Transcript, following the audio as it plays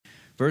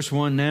Verse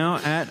 1, now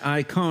at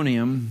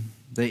Iconium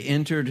they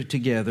entered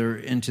together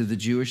into the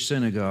Jewish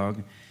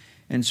synagogue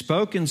and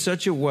spoke in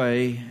such a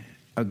way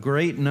a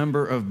great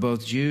number of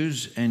both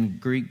Jews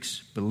and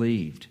Greeks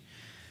believed.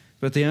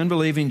 But the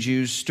unbelieving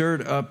Jews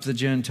stirred up the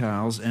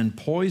Gentiles and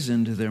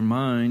poisoned their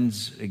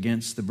minds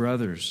against the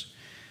brothers.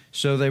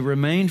 So they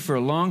remained for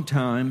a long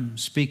time,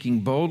 speaking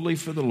boldly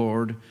for the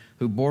Lord,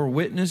 who bore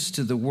witness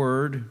to the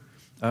word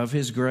of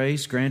his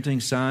grace,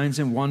 granting signs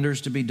and wonders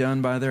to be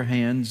done by their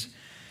hands.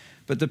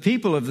 But the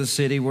people of the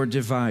city were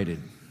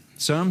divided.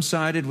 Some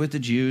sided with the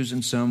Jews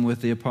and some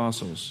with the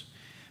apostles.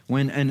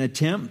 When an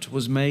attempt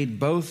was made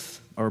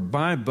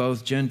by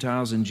both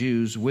Gentiles and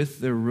Jews with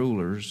their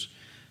rulers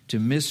to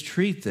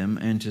mistreat them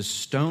and to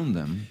stone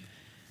them,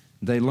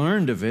 they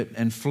learned of it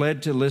and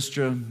fled to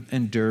Lystra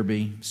and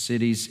Derbe,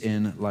 cities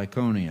in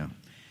Lycaonia,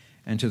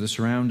 and to the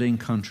surrounding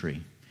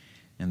country.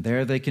 And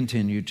there they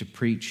continued to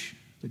preach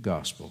the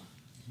gospel.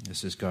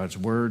 This is God's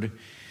word,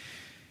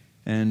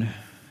 and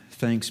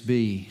thanks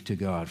be to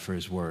God for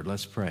his word.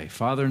 Let's pray.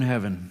 Father in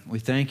heaven, we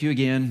thank you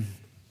again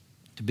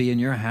to be in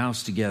your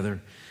house together,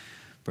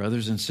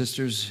 brothers and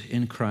sisters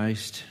in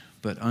Christ,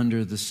 but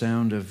under the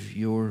sound of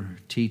your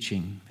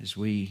teaching as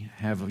we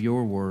have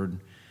your word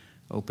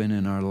open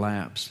in our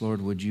laps.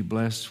 Lord, would you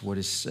bless what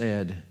is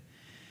said?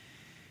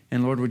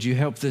 And Lord, would you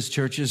help this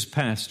church's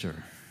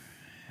pastor?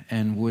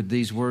 And would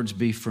these words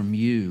be from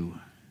you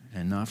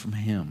and not from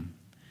him?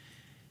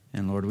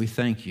 And Lord, we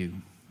thank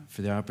you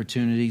for the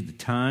opportunity, the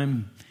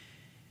time,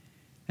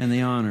 and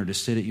the honor to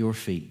sit at your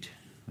feet.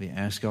 We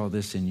ask all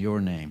this in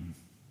your name.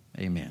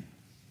 Amen.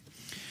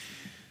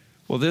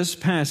 Well, this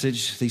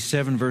passage, these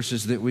 7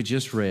 verses that we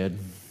just read,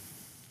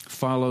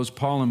 follows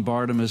Paul and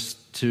Barnabas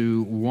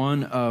to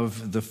one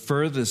of the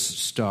furthest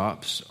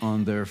stops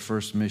on their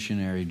first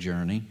missionary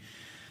journey.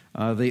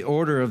 The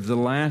order of the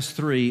last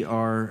 3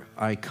 are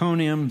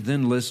Iconium,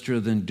 then Lystra,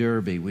 then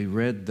Derbe. We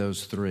read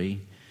those 3.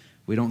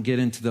 We don't get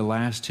into the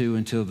last 2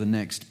 until the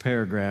next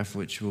paragraph,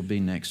 which will be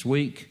next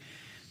week.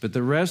 But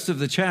the rest of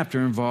the chapter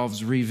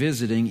involves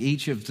revisiting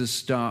each of the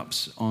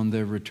stops on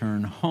their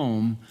return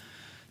home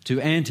to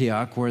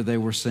Antioch, where they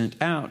were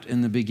sent out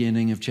in the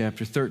beginning of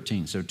chapter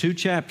 13. So 2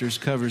 chapters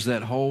covers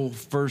that whole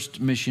first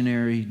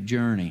missionary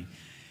journey.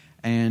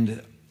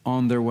 And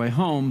on their way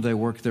home, they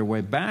work their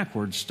way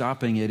backwards,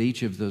 stopping at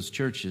each of those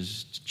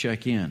churches to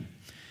check in.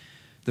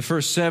 The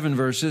first 7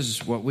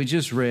 verses, what we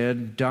just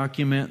read,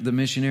 document the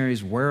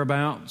missionaries'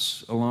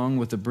 whereabouts, along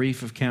with a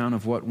brief account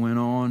of what went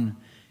on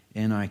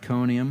in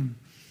Iconium,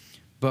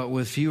 but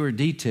with fewer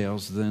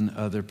details than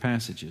other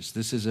passages.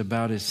 This is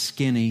about as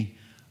skinny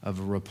of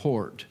a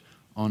report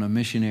on a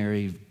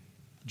missionary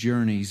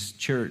journey's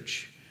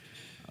church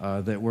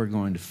that we're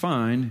going to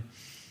find.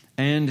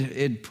 And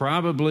it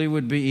probably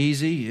would be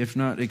easy, if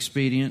not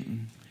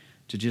expedient,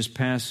 to just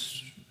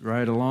pass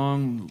right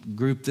along,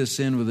 group this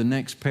in with the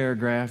next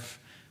paragraph,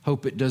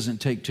 hope it doesn't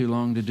take too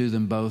long to do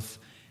them both,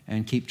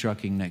 and keep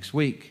trucking next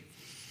week.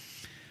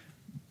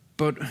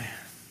 But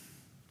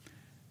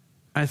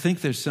I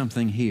think there's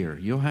something here.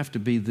 You'll have to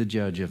be the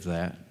judge of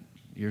that.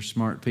 You're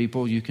smart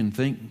people. You can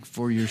think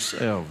for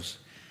yourselves.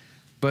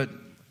 But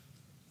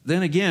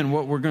then again,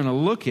 what we're going to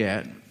look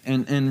at,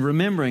 and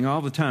remembering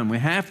all the time, we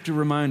have to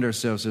remind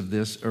ourselves of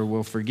this or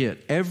we'll forget.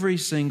 Every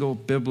single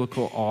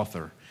biblical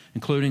author,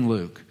 including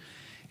Luke,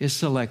 is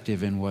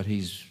selective in what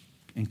he's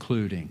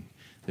including.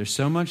 There's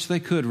so much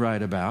they could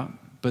write about,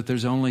 but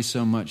there's only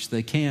so much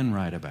they can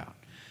write about.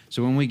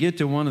 So when we get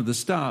to one of the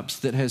stops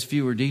that has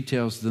fewer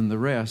details than the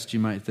rest, you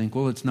might think,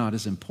 well, it's not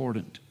as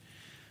important.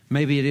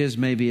 Maybe it is,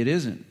 maybe it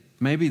isn't.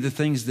 Maybe the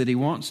things that he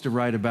wants to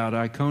write about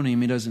Iconium,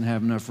 he doesn't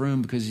have enough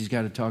room because he's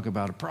got to talk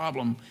about a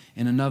problem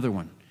in another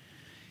one.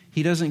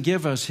 He doesn't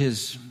give us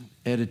his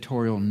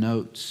editorial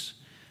notes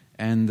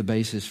and the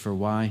basis for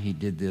why he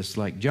did this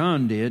like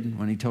John did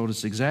when he told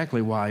us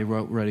exactly why he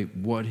wrote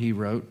what he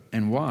wrote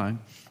and why.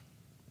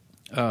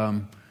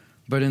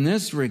 But in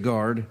this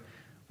regard,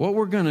 what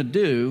we're going to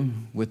do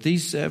with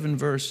these 7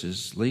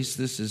 verses, at least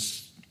this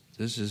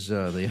is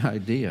the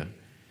idea,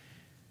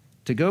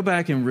 to go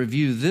back and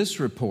review this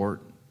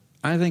report,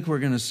 I think we're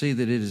going to see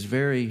that it is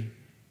very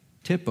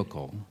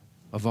typical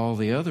of all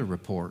the other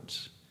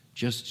reports,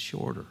 just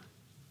shorter.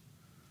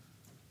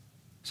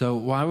 So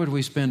why would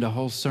we spend a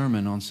whole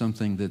sermon on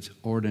something that's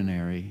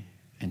ordinary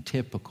and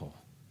typical?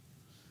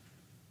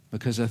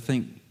 Because I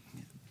think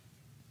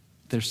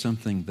there's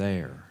something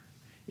there.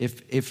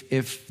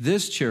 If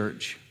this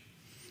church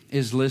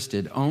is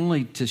listed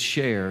only to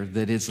share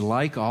that it's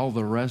like all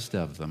the rest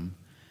of them,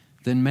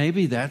 then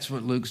maybe that's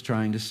what Luke's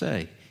trying to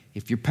say.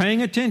 If you're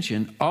paying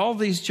attention, all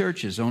these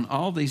churches on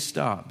all these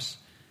stops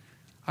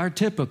are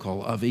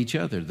typical of each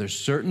other. There's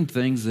certain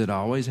things that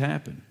always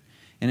happen.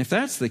 And if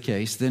that's the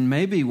case, then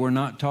maybe we're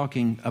not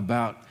talking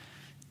about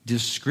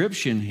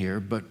description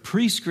here, but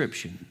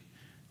prescription.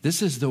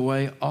 This is the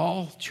way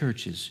all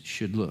churches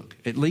should look,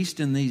 at least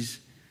in these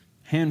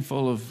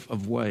handful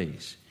of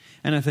ways.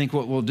 And I think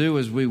what we'll do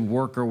as we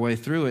work our way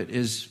through it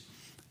is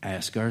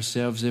ask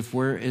ourselves if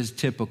we're as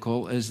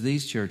typical as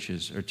these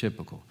churches are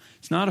typical.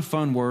 It's not a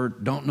fun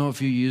word. Don't know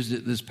if you used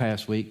it this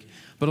past week,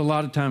 but a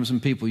lot of times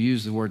when people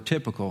use the word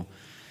typical,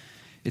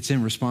 it's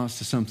in response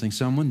to something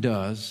someone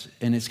does,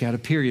 and it's got a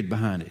period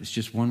behind it. It's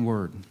just one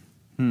word.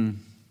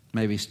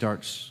 Maybe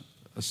starts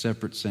a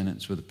separate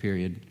sentence with a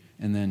period,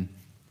 and then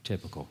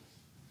typical.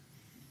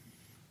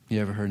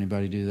 You ever heard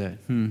anybody do that?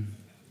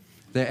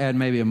 They add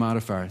maybe a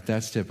modifier.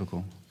 That's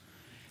typical.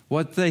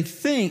 What they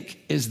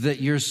think is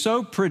that you're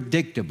so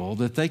predictable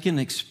that they can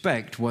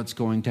expect what's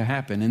going to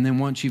happen. And then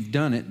once you've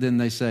done it, then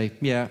they say,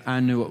 yeah, I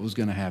knew what was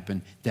going to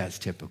happen. That's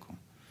typical.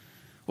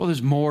 Well,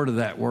 there's more to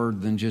that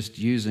word than just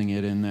using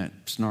it in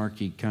that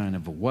snarky kind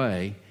of a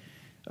way.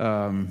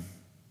 To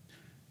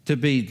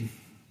be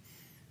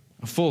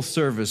a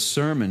full-service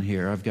sermon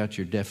here, I've got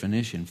your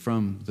definition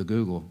from the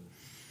Google.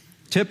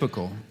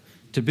 Typical.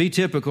 To be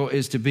typical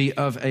is to be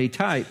of a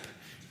type,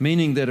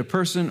 meaning that a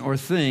person or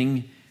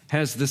thing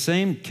has the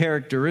same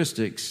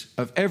characteristics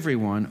of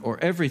everyone or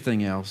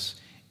everything else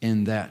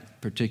in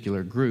that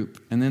particular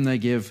group. And then they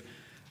give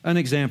an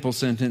example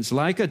sentence,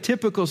 like a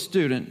typical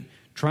student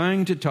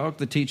trying to talk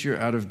the teacher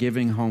out of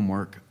giving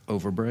homework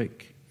over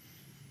break.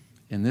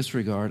 In this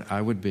regard,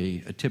 I would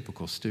be a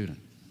typical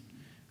student.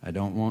 I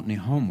don't want any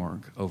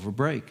homework over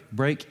break.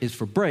 Break is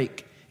for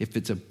break. If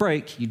it's a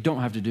break, you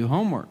don't have to do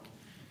homework.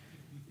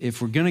 If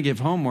we're going to give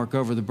homework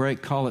over the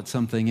break, call it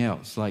something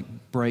else, like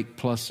break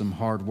plus some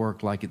hard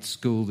work, like it's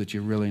school that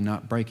you're really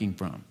not breaking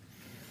from.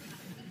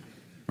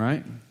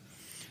 Right?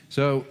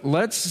 So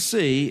let's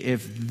see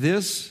if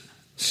this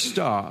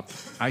stop,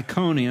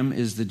 Iconium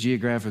is the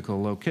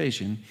geographical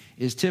location,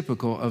 is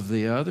typical of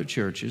the other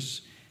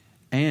churches,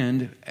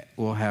 and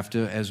we'll have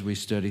to, as we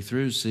study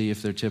through, see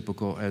if they're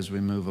typical as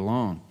we move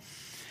along.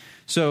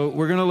 So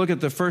we're going to look at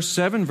the first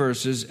 7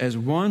 verses as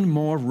one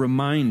more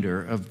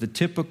reminder of the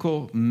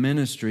typical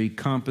ministry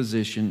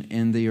composition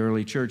in the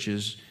early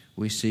churches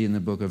we see in the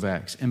book of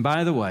Acts. And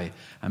by the way,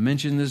 I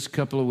mentioned this a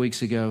couple of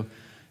weeks ago.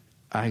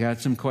 I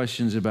got some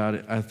questions about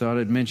it. I thought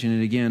I'd mention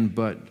it again,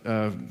 but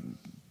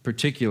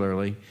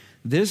particularly,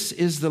 this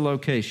is the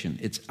location.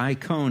 It's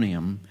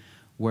Iconium,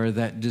 where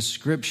that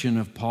description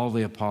of Paul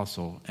the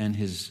Apostle and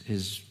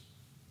his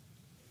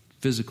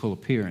physical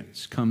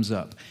appearance comes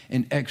up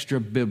in extra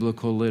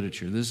biblical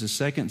literature. This is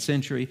 2nd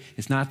century.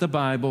 It's not the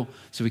Bible,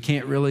 so we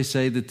can't really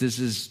say that this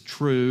is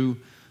true.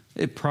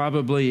 It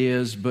probably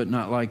is, but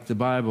not like the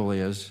Bible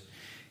is.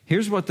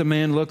 Here's what the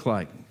man looked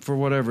like, for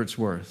whatever it's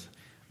worth.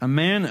 A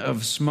man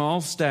of small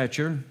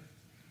stature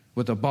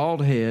with a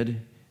bald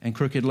head and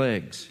crooked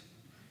legs.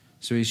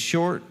 So he's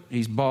short,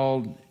 he's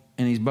bald,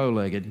 and he's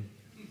bow-legged.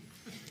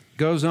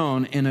 Goes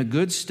on, in a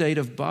good state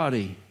of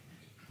body,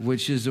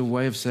 which is a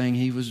way of saying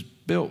he was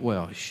built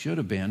well. He should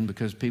have been,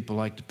 because people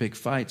like to pick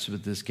fights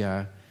with this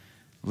guy.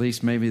 At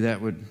least maybe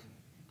that would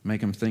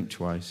make him think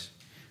twice.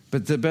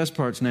 But the best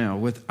part's now,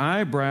 with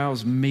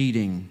eyebrows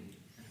meeting.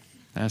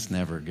 That's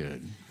never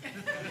good.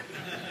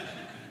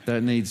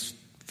 That needs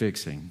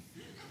fixing.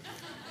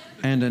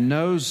 And a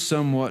nose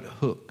somewhat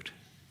hooked.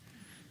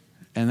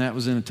 And that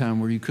was in a time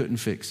where you couldn't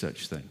fix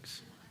such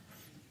things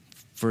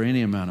for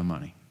any amount of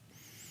money.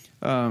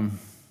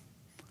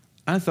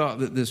 I thought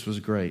that this was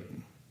great,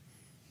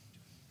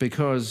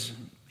 because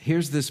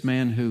here's this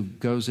man who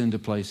goes into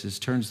places,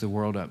 turns the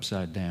world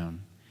upside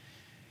down.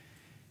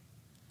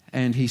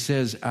 And he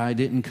says, I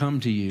didn't come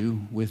to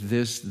you with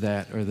this,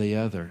 that, or the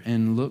other.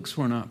 And looks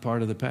were not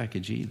part of the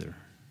package either.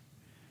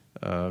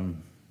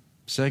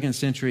 2nd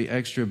century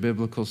extra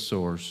biblical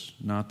source,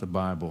 not the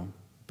Bible,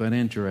 but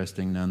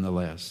interesting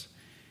nonetheless.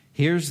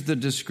 Here's the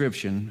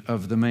description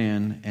of the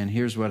man, and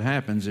here's what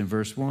happens in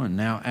verse 1.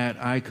 Now at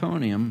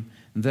Iconium,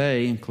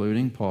 they,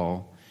 including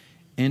Paul,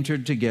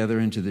 entered together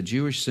into the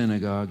Jewish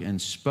synagogue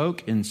and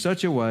spoke in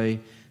such a way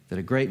that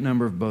a great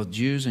number of both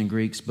Jews and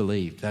Greeks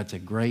believed. That's a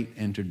great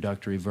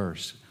introductory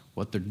verse.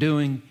 What they're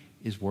doing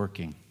is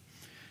working.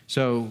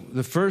 So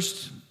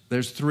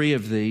there's 3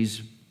 of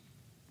these.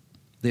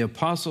 The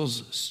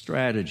apostles'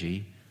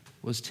 strategy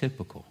was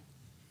typical.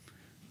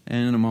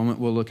 And in a moment,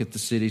 we'll look at the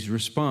city's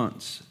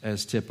response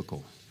as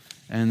typical.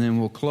 And then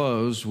we'll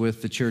close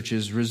with the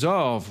church's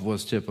resolve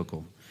was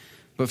typical.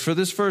 But for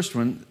this first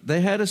one,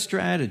 they had a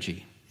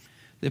strategy.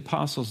 The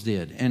apostles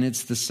did. And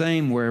it's the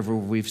same wherever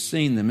we've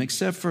seen them,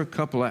 except for a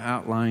couple of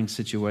outlying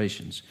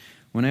situations.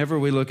 Whenever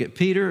we look at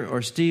Peter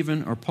or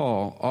Stephen or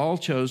Paul, all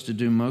chose to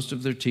do most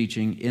of their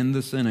teaching in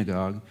the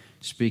synagogue,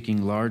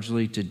 speaking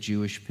largely to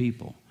Jewish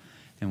people.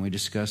 And we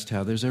discussed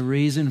how there's a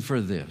reason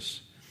for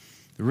this.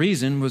 The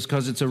reason was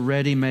because it's a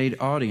ready-made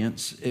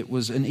audience. It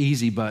was an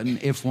easy button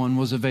if one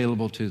was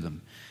available to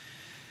them.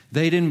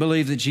 They didn't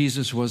believe that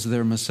Jesus was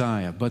their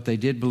Messiah, but they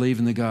did believe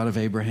in the God of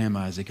Abraham,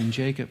 Isaac, and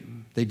Jacob.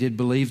 They did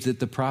believe that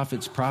the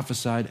prophets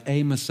prophesied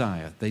a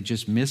Messiah. They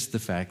just missed the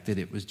fact that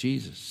it was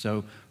Jesus.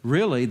 So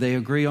really, they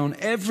agree on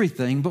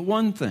everything but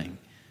one thing.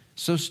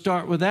 So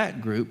start with that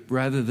group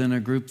rather than a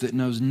group that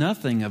knows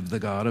nothing of the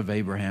God of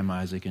Abraham,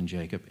 Isaac, and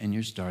Jacob, and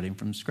you're starting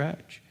from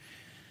scratch.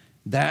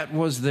 That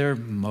was their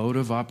mode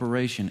of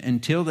operation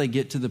until they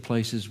get to the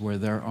places where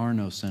there are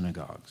no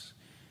synagogues.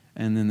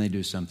 And then they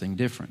do something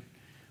different.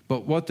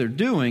 But what they're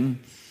doing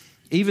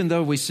even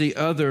though we see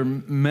other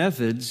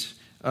methods,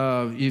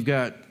 you've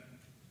got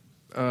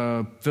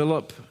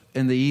Philip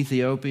and the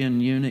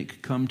Ethiopian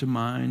eunuch come to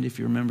mind, if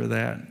you remember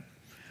that.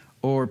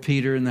 Or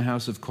Peter in the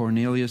house of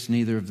Cornelius.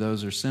 Neither of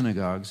those are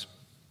synagogues.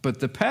 But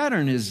the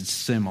pattern is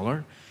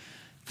similar.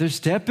 They're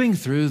stepping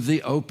through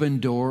the open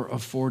door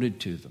afforded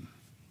to them.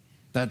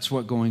 That's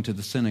what going to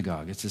the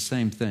synagogue. It's the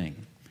same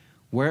thing.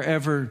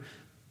 Wherever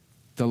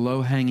the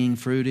low-hanging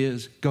fruit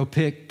is, go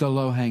pick the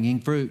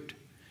low-hanging fruit.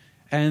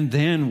 And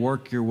then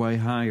work your way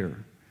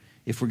higher.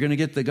 If we're going to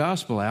get the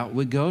gospel out,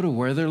 we go to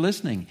where they're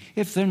listening.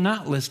 If they're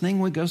not listening,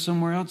 we go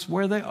somewhere else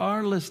where they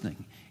are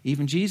listening.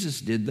 Even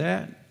Jesus did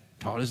that.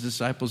 Taught his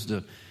disciples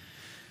to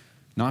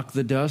knock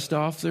the dust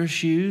off their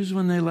shoes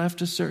when they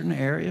left a certain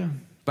area.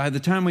 By the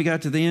time we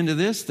got to the end of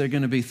this, they're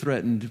going to be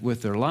threatened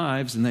with their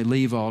lives, and they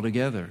leave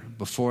altogether.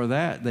 Before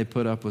that, they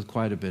put up with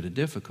quite a bit of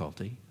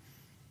difficulty.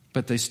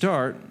 But they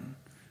start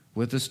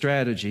with a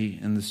strategy,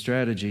 and the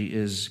strategy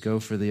is go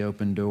for the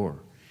open door.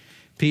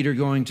 Peter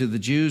going to the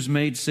Jews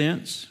made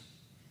sense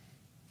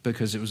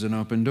because it was an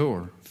open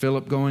door.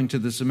 Philip going to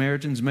the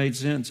Samaritans made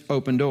sense,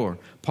 open door.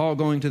 Paul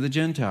going to the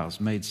Gentiles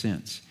made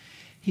sense.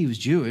 He was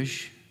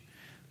Jewish,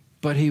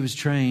 but he was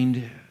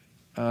trained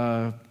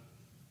by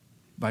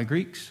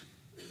Greeks.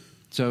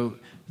 So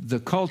the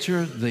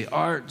culture, the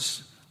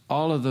arts,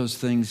 all of those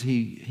things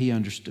he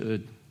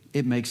understood.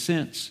 It makes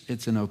sense.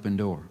 It's an open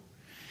door.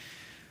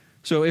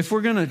 So if we're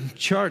going to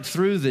chart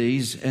through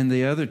these and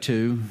the other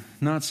two,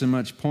 not so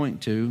much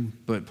point 2,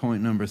 but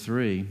point number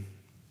 3,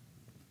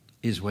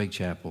 is Wake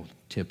Chapel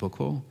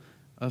typical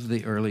of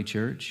the early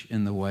church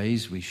in the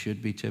ways we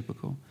should be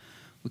typical?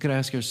 We could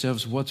ask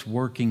ourselves, what's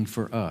working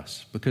for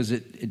us? Because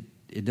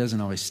it doesn't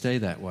always stay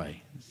that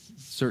way.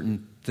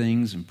 Certain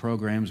things and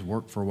programs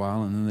work for a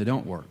while and then they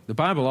don't work. The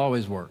Bible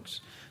always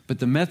works, but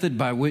the method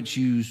by which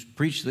you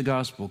preach the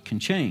gospel can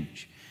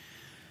change.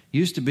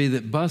 Used to be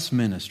that bus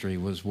ministry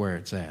was where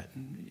it's at.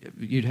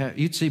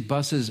 You'd see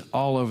buses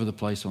all over the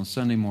place on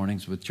Sunday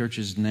mornings with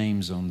churches'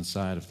 names on the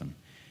side of them.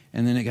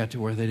 And then it got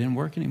to where they didn't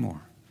work anymore.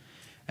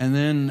 And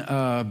then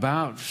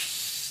about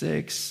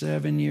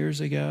 6-7 years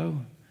ago,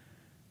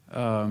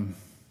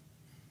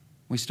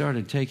 we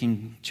started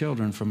taking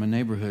children from a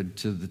neighborhood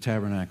to the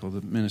tabernacle,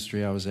 the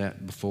ministry I was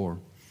at before.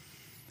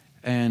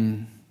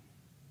 And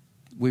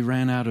we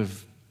ran out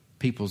of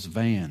people's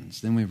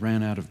vans. Then we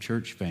ran out of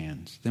church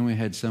vans. Then we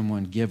had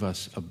someone give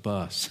us a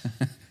bus.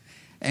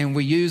 And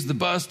we used the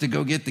bus to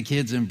go get the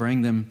kids and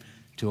bring them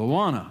to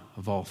Awana,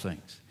 of all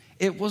things.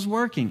 It was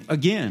working.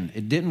 Again,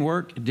 it didn't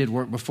work. It did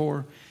work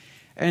before.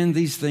 And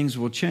these things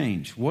will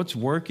change. What's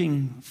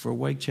working for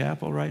Wake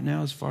Chapel right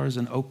now as far as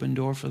an open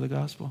door for the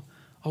gospel?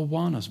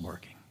 Awana's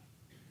working.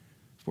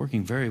 It's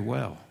working very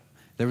well.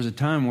 There was a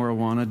time where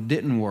Awana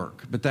didn't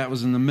work, but that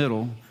was in the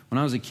middle. When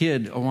I was a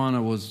kid,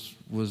 Awana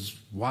was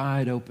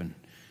wide open.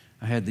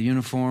 I had the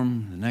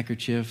uniform, the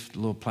neckerchief, the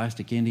little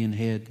plastic Indian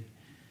head.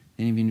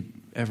 Any of you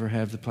ever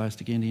have the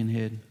plastic Indian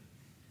head?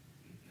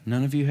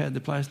 None of you had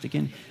the plastic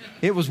Indian?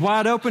 It was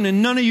wide open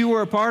and none of you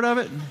were a part of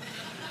it?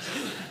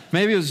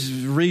 Maybe it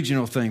was a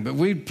regional thing, but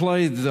we'd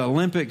play the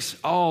Olympics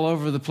all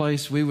over the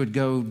place. We would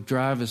go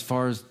drive as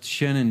far as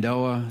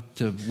Shenandoah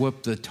to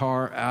whip the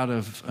tar out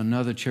of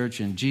another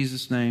church in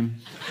Jesus' name.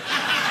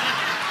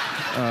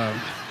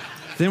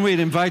 Then we'd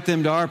invite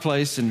them to our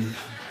place and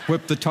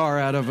whip the tar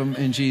out of them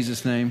in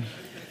Jesus' name.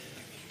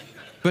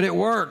 But it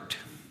worked.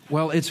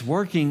 Well, it's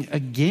working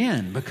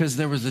again because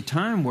there was a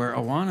time where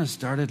Awana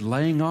started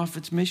laying off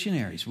its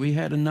missionaries. We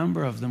had a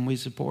number of them we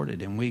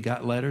supported, and we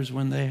got letters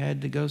when they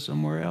had to go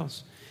somewhere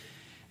else.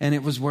 And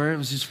it was where it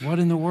was just, what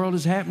in the world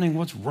is happening?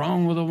 What's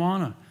wrong with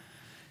Awana?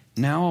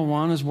 Now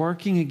Awana's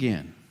working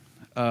again.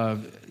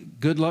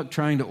 Good luck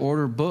trying to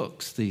order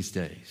books these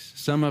days.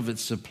 Some of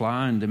it's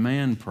supply and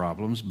demand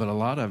problems, but a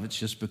lot of it's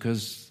just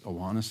because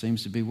Awana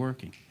seems to be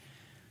working.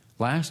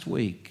 Last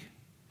week,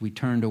 we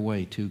turned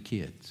away 2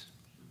 kids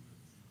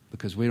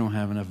because we don't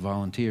have enough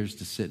volunteers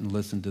to sit and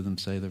listen to them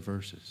say their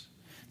verses.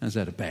 Now, is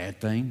that a bad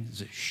thing?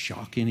 Does it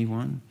shock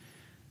anyone?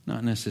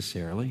 Not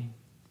necessarily.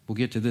 We'll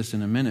get to this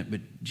in a minute,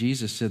 but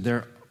Jesus said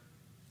there's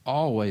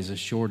always a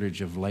shortage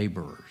of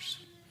laborers.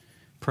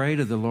 Pray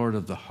to the Lord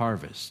of the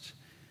harvest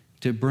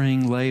to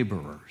bring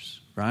laborers,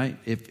 right?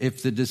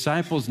 If the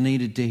disciples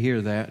needed to hear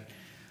that,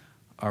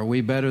 are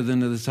we better than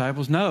the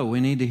disciples? No,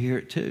 we need to hear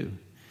it too.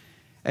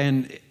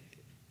 And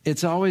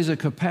it's always a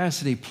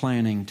capacity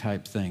planning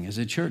type thing. As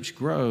a church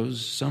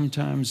grows,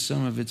 sometimes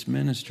some of its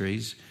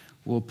ministries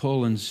will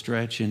pull and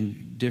stretch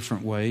in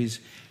different ways.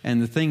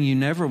 And the thing you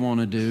never want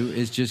to do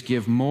is just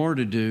give more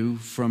to do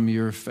from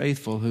your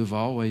faithful who've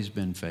always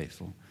been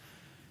faithful.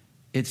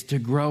 It's to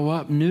grow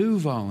up new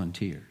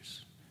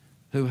volunteers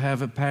who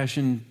have a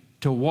passion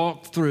to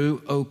walk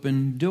through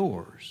open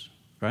doors,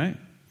 right?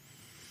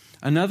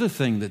 Another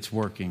thing that's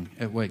working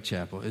at Wake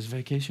Chapel is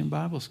Vacation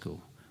Bible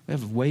School. We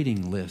have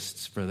waiting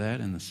lists for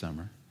that in the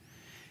summer.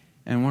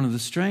 And one of the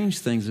strange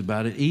things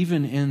about it,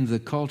 even in the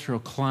cultural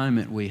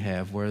climate we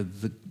have where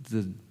the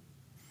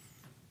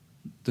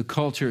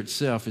culture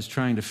itself is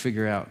trying to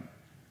figure out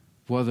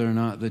whether or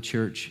not the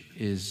church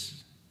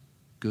is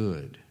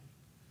good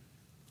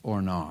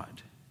or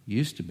not.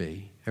 Used to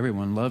be.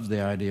 Everyone loved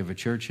the idea of a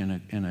church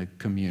in a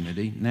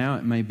community. Now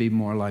it may be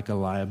more like a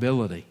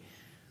liability.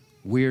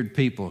 Weird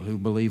people who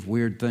believe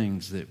weird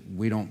things that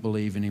we don't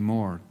believe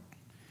anymore.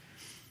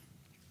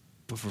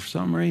 But for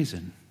some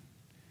reason,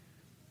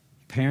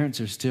 parents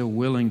are still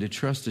willing to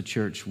trust a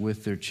church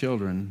with their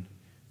children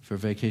for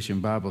Vacation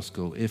Bible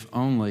School, if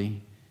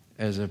only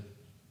as a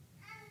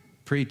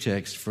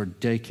pretext for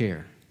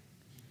daycare.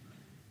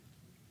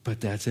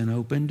 But that's an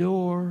open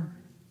door,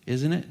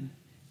 isn't it?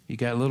 You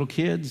got little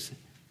kids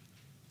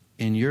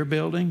in your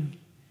building,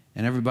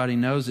 and everybody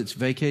knows it's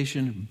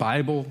Vacation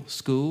Bible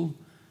School.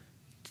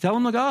 Tell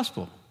them the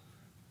gospel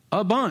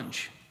a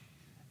bunch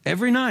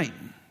every night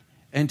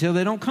until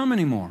they don't come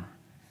anymore.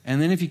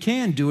 And then if you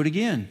can, do it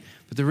again.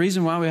 But the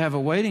reason why we have a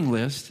waiting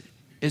list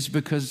is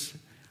because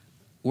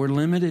we're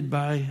limited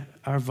by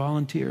our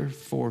volunteer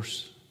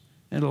force.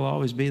 It'll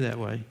always be that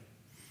way.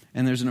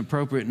 And there's an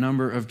appropriate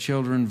number of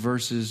children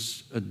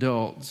versus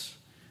adults,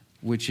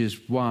 which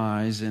is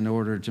wise in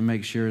order to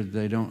make sure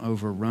they don't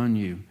overrun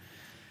you.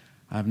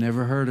 I've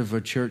never heard of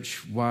a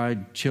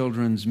church-wide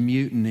children's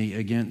mutiny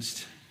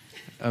against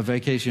a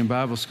Vacation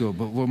Bible School,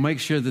 but we'll make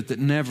sure that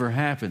never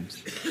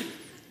happens.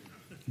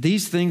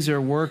 These things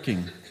are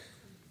working.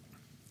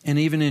 And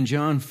even in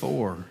John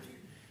 4,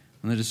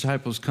 when the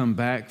disciples come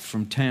back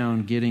from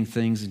town getting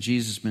things, and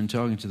Jesus has been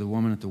talking to the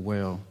woman at the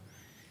well,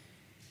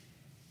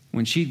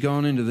 when she'd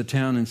gone into the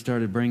town and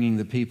started bringing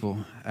the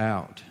people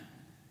out,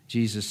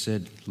 Jesus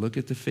said, "Look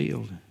at the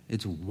field.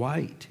 It's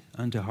white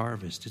unto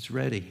harvest. It's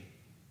ready.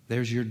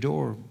 There's your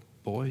door,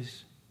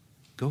 boys.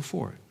 Go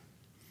for it."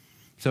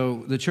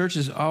 So the church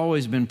has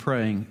always been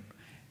praying,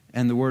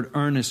 and the word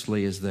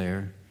earnestly is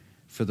there,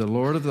 for the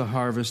Lord of the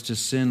harvest to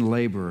send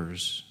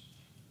laborers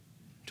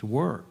to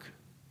work,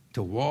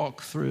 to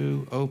walk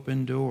through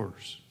open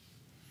doors.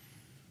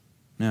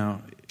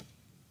 Now,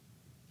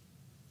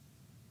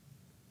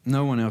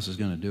 no one else is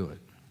going to do it.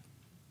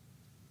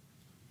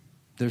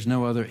 There's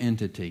no other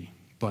entity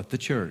but the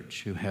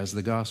church who has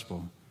the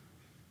gospel,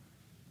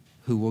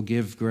 who will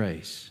give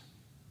grace,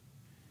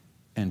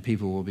 and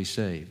people will be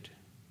saved.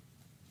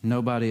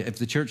 Nobody, if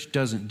the church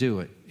doesn't do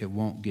it, it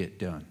won't get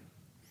done.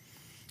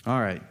 All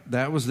right,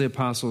 that was the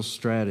apostles'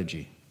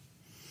 strategy.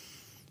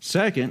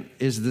 Second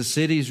is the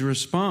city's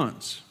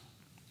response.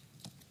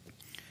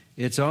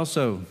 It's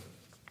also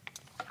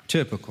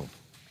typical.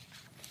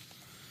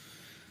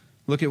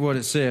 Look at what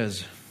it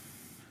says.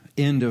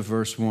 End of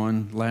verse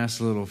 1, last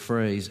little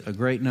phrase. A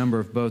great number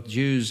of both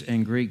Jews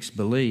and Greeks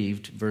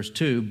believed. Verse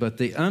 2, but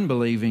the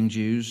unbelieving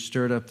Jews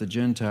stirred up the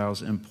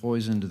Gentiles and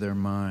poisoned their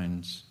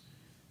minds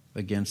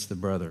against the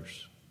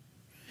brothers.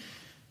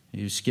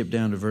 You skip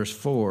down to verse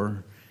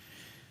 4.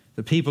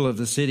 The people of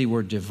the city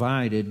were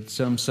divided.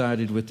 Some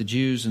sided with the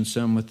Jews and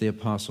some with the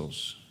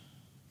apostles.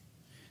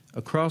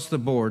 Across the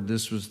board,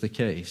 this was the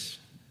case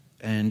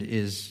and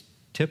is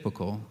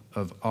typical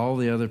of all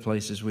the other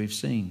places we've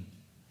seen.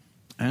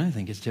 And I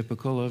think it's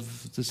typical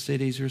of the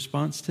city's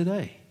response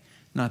today.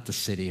 Not the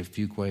city of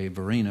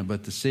Fuquay-Varina,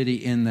 but the city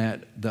in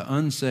that the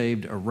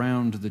unsaved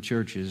around the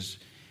churches,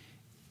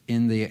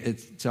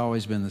 it's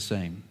always been the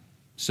same.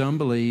 Some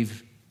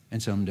believe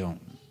and some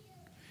don't.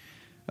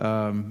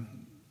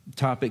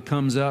 Topic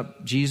comes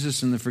up,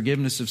 Jesus and the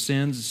forgiveness of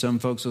sins. Some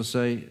folks will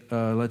say,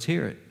 let's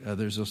hear it.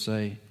 Others will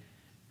say,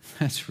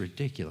 that's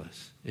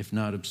ridiculous, if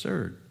not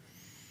absurd.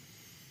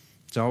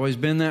 It's always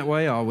been that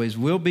way, always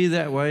will be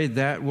that way.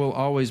 That will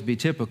always be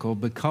typical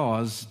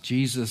because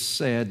Jesus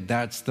said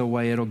that's the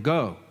way it'll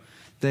go.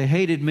 They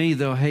hated me,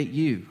 they'll hate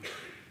you.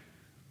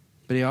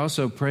 But he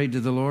also prayed to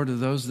the Lord of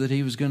those that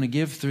he was going to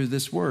give through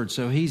this word.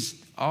 So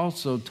he's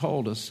also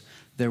told us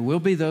there will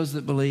be those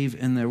that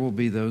believe and there will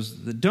be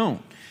those that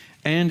don't.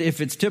 And if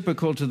it's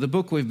typical to the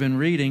book we've been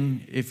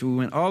reading, if we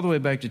went all the way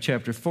back to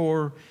chapter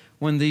 4,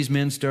 when these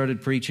men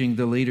started preaching,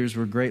 the leaders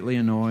were greatly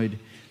annoyed.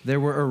 There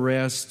were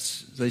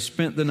arrests. They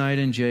spent the night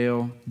in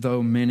jail,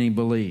 though many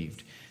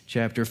believed.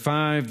 Chapter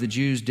 5, the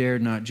Jews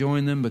dared not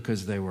join them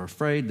because they were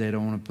afraid. They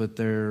don't want to put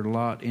their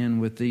lot in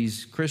with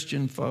these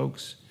Christian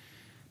folks.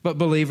 But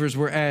believers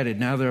were added.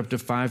 Now they're up to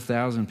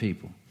 5,000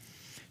 people.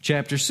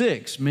 Chapter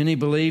 6, many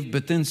believed,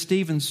 but then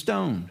Stephen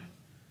stoned.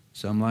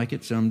 Some like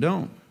it, some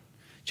don't.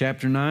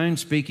 Chapter 9,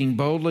 speaking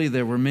boldly,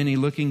 there were many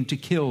looking to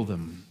kill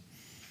them.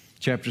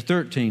 Chapter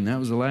 13, that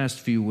was the last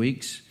few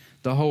weeks.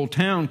 The whole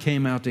town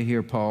came out to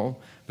hear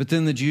Paul, but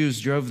then the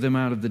Jews drove them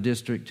out of the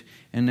district.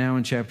 And now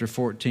in chapter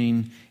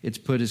 14, it's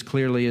put as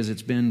clearly as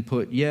it's been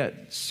put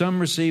yet. Some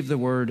received the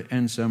word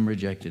and some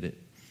rejected it.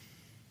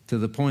 To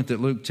the point that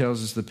Luke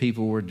tells us the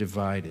people were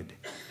divided.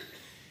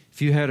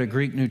 If you had a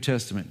Greek New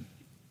Testament,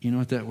 you know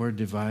what that word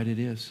divided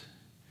is?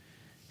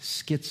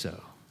 Schizo.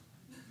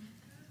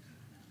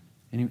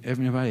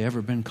 Anybody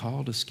ever been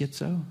called a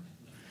schizo?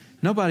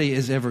 Nobody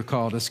is ever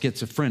called a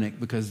schizophrenic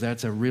because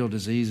that's a real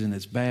disease and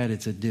it's bad.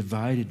 It's a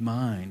divided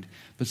mind.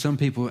 But some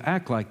people who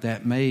act like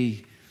that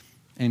may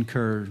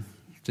incur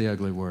the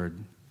ugly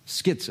word,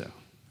 schizo.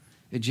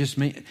 It just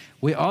means,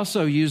 we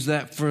also use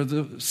that for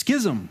the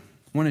schism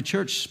when a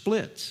church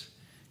splits.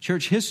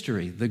 Church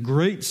history, the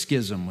Great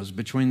Schism was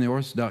between the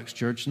Orthodox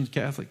Church and the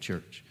Catholic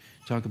Church.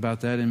 Talk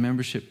about that in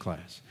membership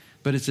class.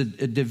 But it's a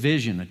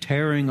division, a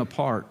tearing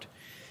apart.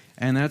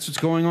 And that's what's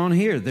going on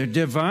here. They're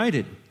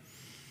divided.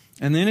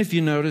 And then if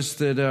you notice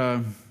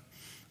that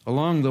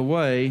along the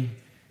way,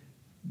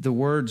 the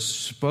words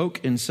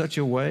spoke in such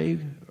a way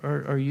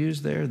are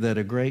used there that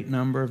a great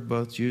number of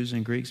both Jews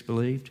and Greeks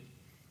believed.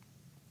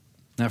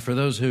 Now, for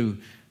those who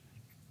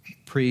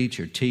preach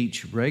or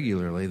teach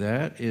regularly,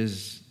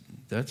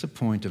 that's a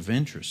point of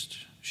interest.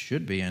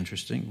 Should be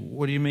interesting.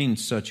 What do you mean,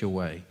 such a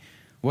way?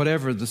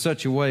 Whatever the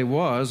such a way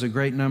was, a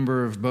great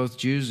number of both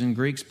Jews and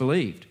Greeks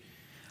believed.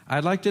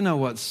 I'd like to know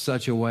what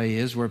such a way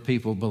is where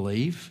people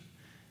believe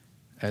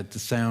at the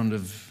sound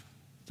of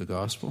the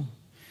gospel.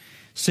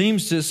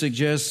 Seems to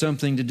suggest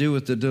something to do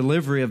with the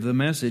delivery of the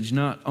message,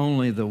 not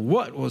only the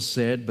what was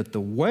said, but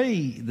the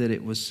way that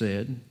it was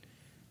said,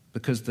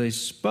 because they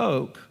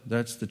spoke,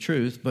 that's the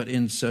truth, but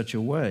in such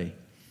a way.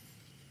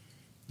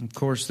 Of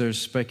course,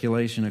 there's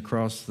speculation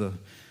across the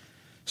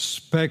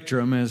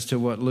spectrum as to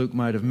what Luke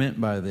might have meant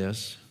by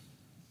this.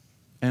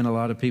 And a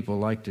lot of people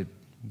like to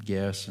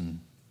guess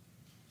and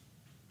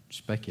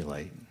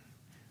speculate.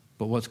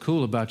 But what's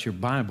cool about your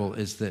Bible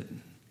is that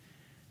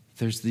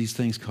there's these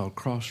things called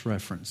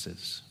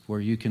cross-references, where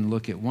you can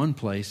look at one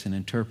place and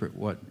interpret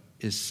what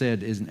is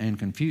said and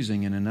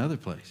confusing in another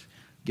place.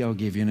 I'll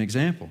give you an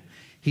example.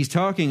 He's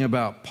talking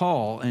about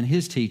Paul and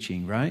his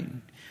teaching, right?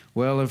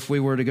 Well, if we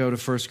were to go to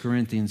 1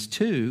 Corinthians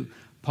 2,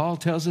 Paul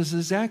tells us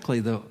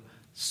exactly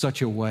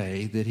such a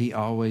way that he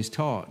always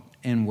taught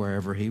and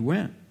wherever he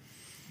went.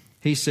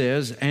 He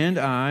says, "And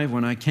I,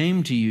 when I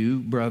came to you,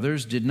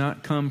 brothers, did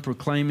not come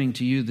proclaiming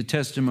to you the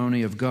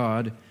testimony of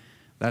God,"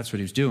 that's what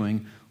he was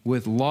doing,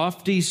 "with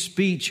lofty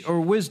speech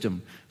or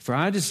wisdom, for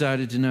I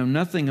decided to know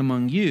nothing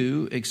among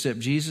you except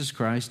Jesus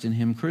Christ and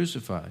him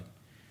crucified.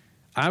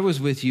 I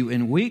was with you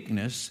in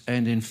weakness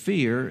and in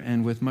fear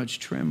and with much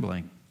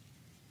trembling."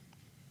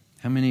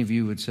 How many of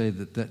you would say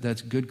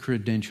that's good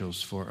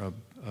credentials for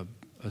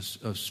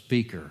a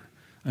speaker,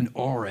 an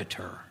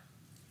orator?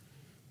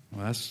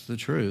 Well, that's the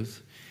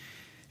truth.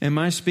 "And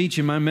my speech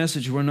and my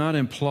message were not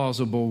in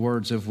plausible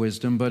words of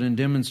wisdom, but in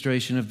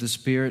demonstration of the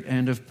Spirit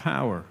and of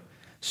power,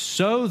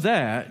 so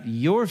that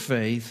your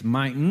faith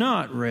might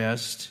not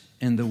rest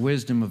in the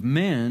wisdom of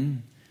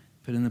men,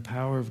 but in the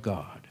power of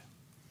God."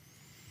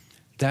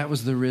 That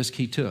was the risk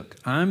he took.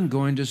 I'm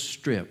going to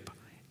strip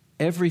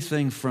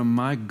everything from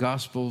my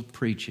gospel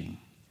preaching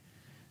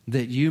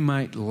that you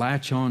might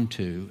latch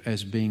onto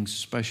as being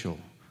special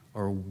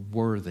or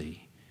worthy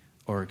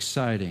or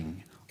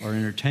exciting or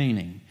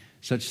entertaining,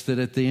 such that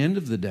at the end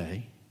of the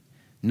day,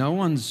 no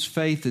one's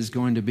faith is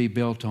going to be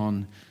built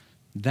on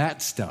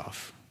that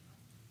stuff,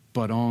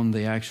 but on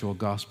the actual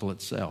gospel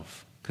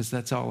itself, because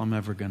that's all I'm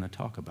ever going to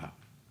talk about.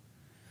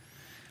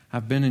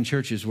 I've been in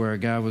churches where a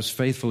guy was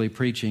faithfully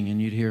preaching and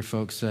you'd hear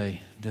folks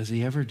say, "Does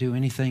he ever do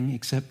anything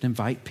except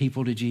invite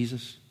people to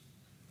Jesus?"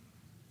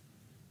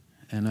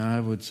 And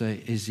I would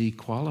say, is he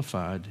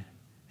qualified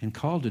and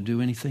called to do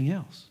anything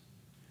else?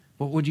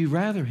 What would you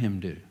rather him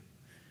do?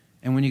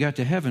 And when you got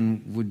to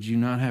heaven, would you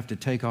not have to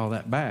take all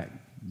that back?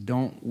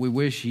 Don't we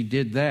wish he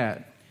did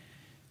that?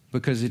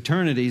 Because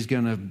eternity is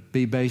going to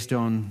be based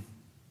on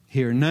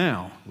here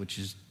now, which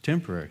is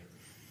temporary.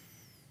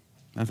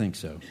 I think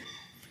so.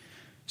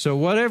 So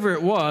whatever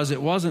it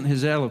wasn't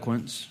his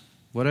eloquence.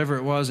 Whatever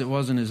it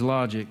wasn't his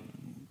logic.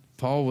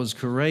 Paul was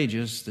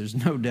courageous. There's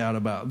no doubt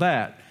about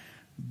that.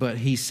 But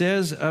he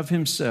says of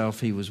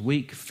himself he was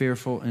weak,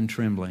 fearful, and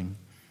trembling.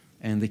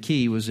 And the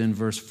key was in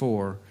verse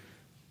 4,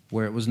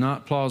 where it was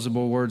not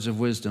plausible words of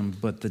wisdom,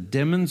 but the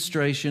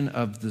demonstration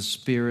of the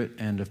Spirit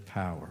and of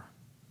power.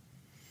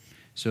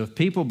 So if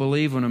people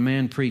believe when a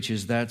man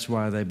preaches, that's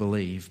why they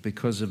believe,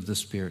 because of the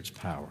Spirit's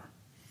power.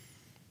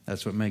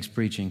 That's what makes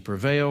preaching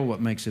prevail, what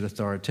makes it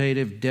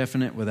authoritative,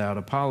 definite, without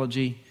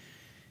apology.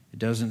 It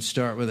doesn't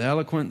start with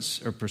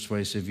eloquence or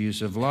persuasive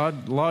use of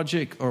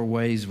logic or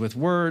ways with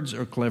words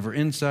or clever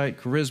insight,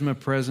 charisma,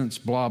 presence,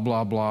 blah,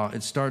 blah, blah.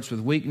 It starts with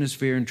weakness,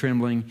 fear, and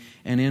trembling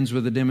and ends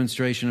with a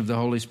demonstration of the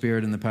Holy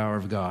Spirit and the power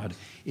of God,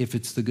 if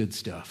it's the good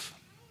stuff.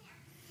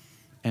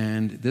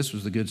 And this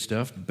was the good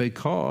stuff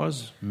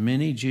because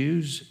many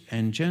Jews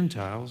and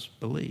Gentiles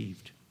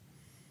believed.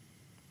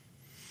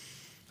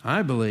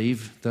 I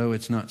believe, though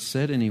it's not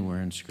said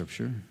anywhere in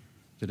Scripture,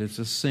 that it's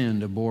a sin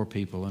to bore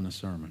people in a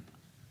sermon.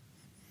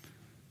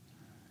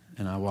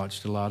 And I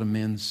watched a lot of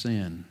men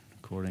sin,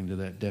 according to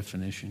that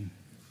definition.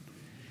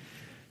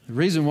 The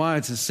reason why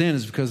it's a sin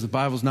is because the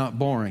Bible's not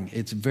boring.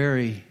 It's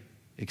very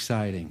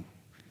exciting.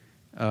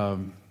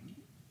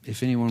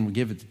 If anyone would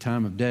give it the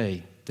time of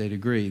day, they'd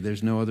agree.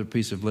 There's no other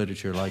piece of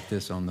literature like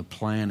this on the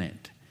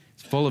planet.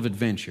 It's full of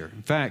adventure.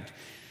 In fact,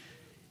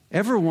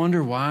 ever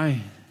wonder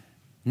why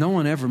no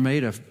one ever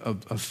made a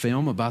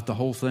film about the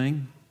whole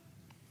thing?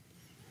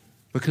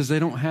 Because they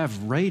don't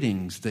have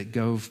ratings that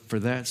go for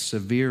that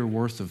severe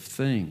worth of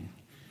thing.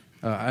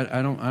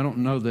 I don't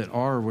know that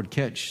R would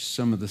catch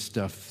some of the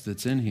stuff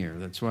that's in here.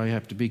 That's why you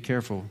have to be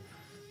careful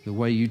the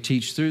way you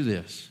teach through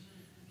this.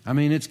 I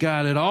mean, it's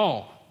got it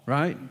all.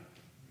 right?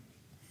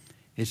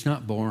 It's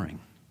not boring.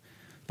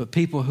 But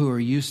people who are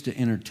used to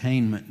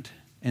entertainment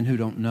and who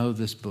don't know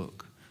this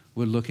book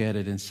would look at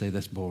it and say,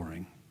 that's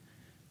boring,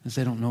 because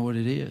they don't know what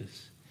it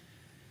is.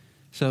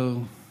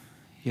 So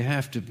you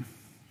have to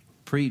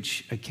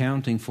preach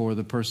accounting for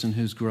the person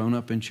who's grown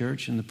up in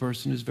church and the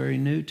person who's very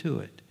new to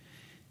it.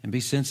 And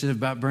be sensitive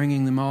about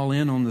bringing them all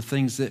in on the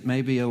things that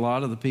maybe a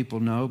lot of the people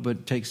know, but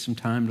it takes some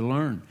time to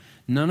learn.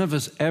 None of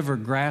us ever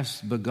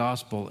grasp the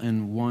gospel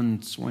in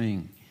one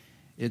swing.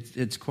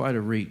 It's quite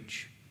a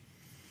reach.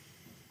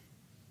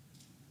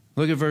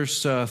 Look at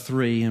verse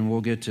 3, and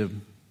we'll get to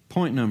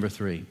point number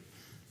 3.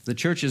 The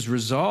church's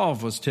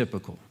resolve was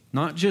typical.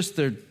 Not just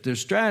their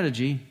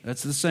strategy.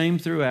 That's the same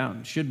throughout.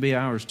 It should be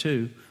ours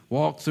too.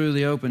 Walk through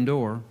the open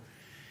door.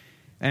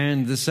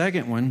 And the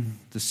second one,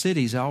 the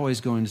city's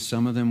always going to,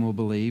 some of them will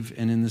believe,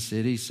 and in the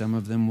city, some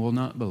of them will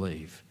not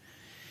believe.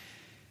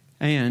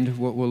 And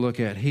what we'll look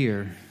at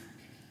here,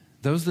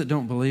 those that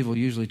don't believe will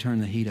usually turn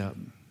the heat up.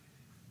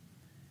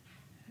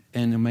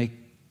 And they'll make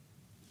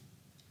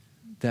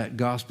that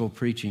gospel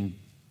preaching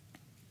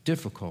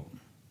difficult.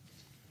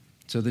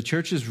 So the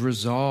church's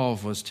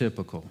resolve was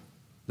typical.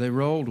 They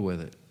rolled with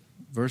it.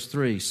 Verse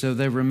 3, so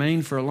they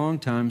remained for a long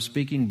time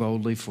speaking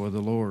boldly for the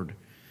Lord,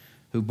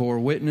 who bore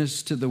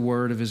witness to the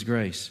word of his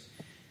grace.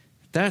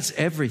 That's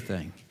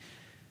everything.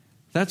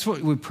 That's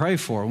what we pray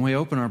for when we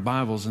open our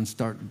Bibles and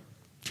start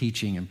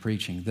teaching and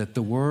preaching, that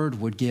the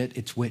word would get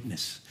its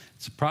witness.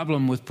 It's a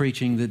problem with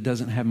preaching that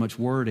doesn't have much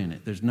word in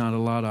it. There's not a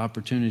lot of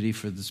opportunity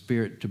for the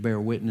Spirit to bear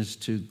witness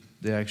to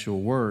the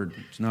actual word.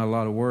 There's not a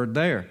lot of word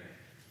there.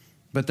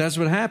 But that's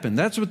what happened.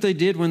 That's what they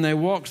did when they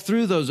walked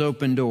through those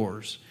open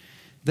doors.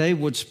 They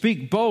would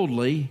speak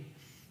boldly,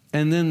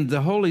 and then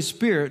the Holy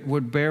Spirit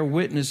would bear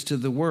witness to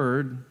the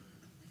word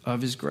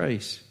of his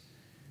grace.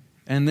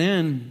 And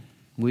then,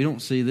 we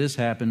don't see this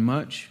happen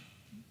much.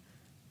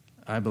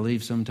 I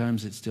believe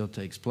sometimes it still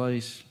takes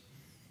place.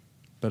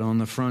 But on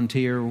the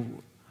frontier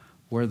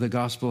where the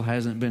gospel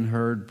hasn't been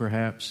heard,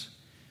 perhaps,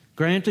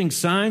 granting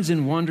signs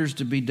and wonders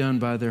to be done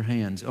by their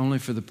hands, only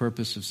for the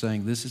purpose of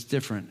saying this is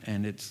different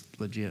and it's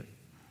legit.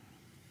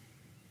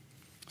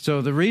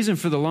 So the reason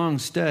for the long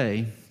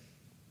stay,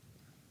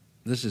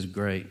 this is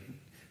great.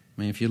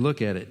 I mean, if you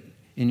look at it,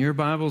 in your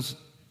Bibles,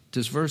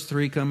 does verse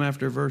 3 come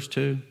after verse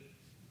 2?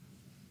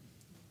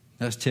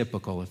 That's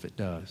typical if it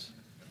does.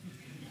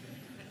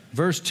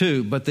 Verse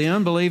 2, but the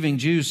unbelieving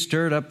Jews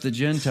stirred up the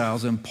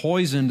Gentiles and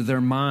poisoned their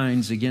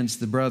minds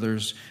against the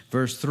brothers.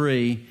 Verse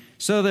 3,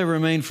 so they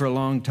remained for a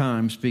long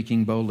time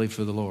speaking boldly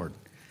for the Lord.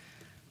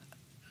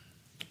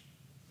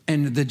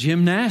 And the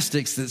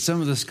gymnastics that some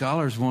of the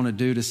scholars want to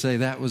do to say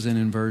that was an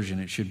inversion,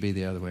 it should be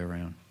the other way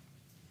around.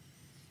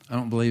 I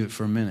don't believe it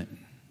for a minute.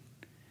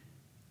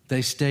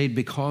 They stayed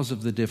because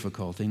of the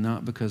difficulty,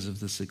 not because of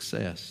the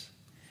success.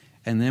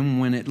 And then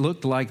when it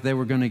looked like they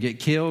were going to get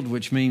killed,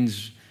 which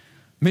means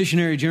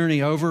missionary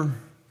journey over,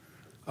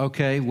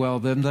 okay, well,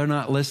 then they're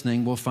not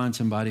listening. We'll find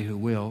somebody who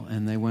will.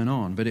 And they went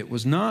on. But it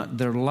was not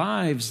their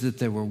lives that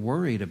they were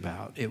worried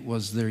about. It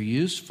was their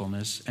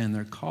usefulness and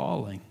their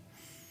calling.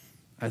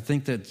 I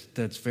think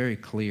that's very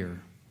clear.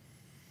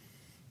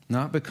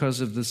 Not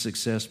because of the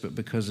success, but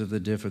because of the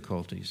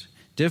difficulties.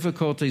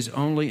 Difficulties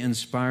only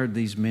inspired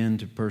these men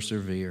to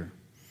persevere.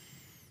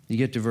 You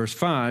get to verse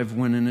 5,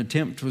 when an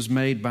attempt was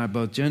made by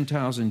both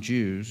Gentiles and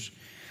Jews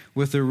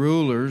with the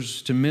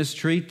rulers to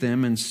mistreat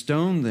them and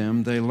stone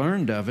them, they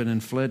learned of it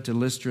and fled to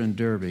Lystra and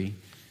Derbe,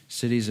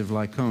 cities of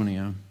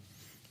Lycaonia,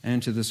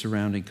 and to the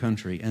surrounding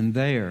country. And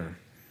there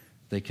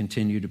they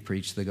continued to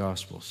preach the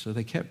gospel. So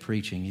they kept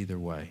preaching either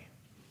way.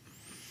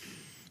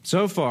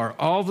 So far,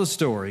 all the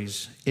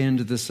stories end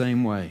the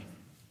same way.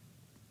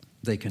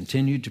 They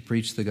continued to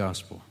preach the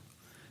gospel.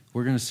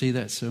 We're going to see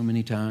that so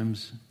many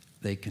times.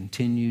 They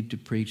continued to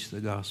preach the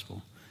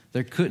gospel.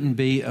 There couldn't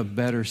be a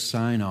better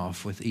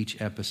sign-off with each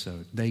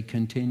episode. They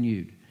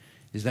continued.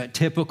 Is that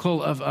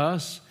typical of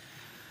us?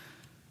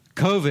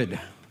 COVID,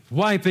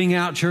 wiping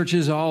out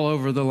churches all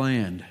over the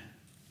land.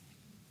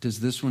 Does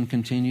this one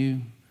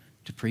continue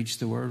to preach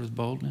the word with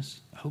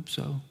boldness? I hope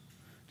so.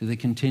 Do they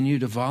continue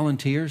to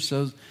volunteer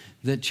so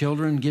that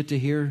children get to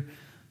hear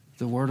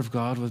the word of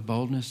God with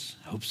boldness?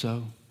 I hope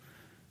so.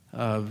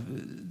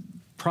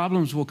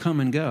 Problems will come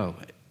and go.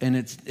 And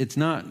it's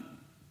not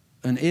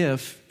an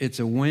if, it's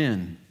a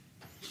when.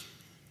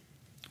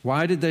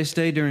 Why did they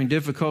stay during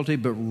difficulty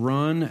but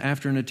run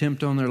after an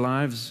attempt on their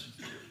lives?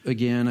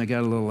 Again, I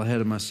got a little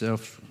ahead of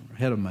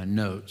my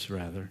notes,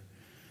 rather.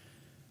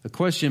 A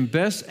question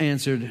best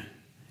answered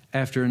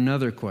after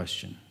another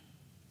question.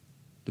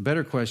 The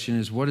better question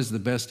is, what is the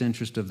best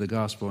interest of the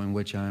gospel in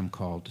which I am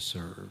called to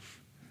serve?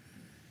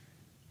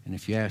 And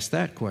if you ask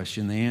that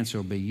question, the answer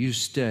will be, you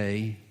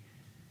stay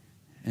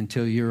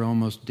until you're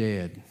almost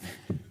dead.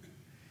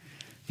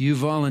 You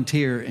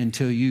volunteer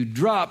until you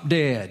drop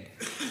dead.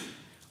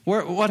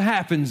 What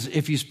happens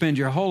if you spend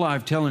your whole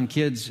life telling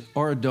kids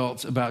or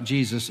adults about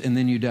Jesus and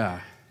then you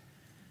die?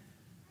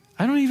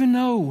 I don't even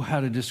know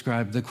how to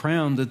describe the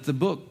crown that the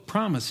book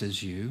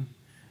promises you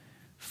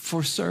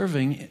for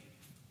serving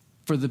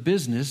for the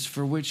business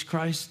for which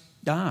Christ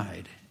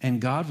died, and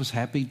God was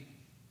happy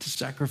to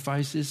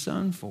sacrifice his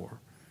son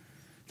for.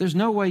 There's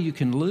no way you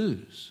can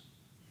lose.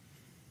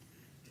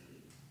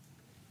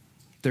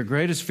 Their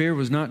greatest fear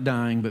was not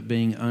dying, but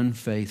being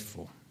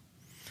unfaithful.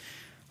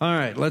 All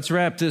right, let's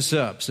wrap this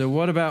up. So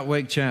what about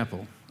Wake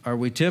Chapel? Are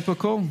we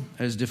typical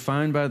as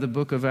defined by the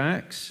book of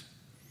Acts?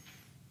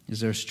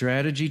 Is our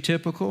strategy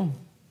typical?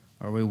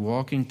 Are we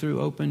walking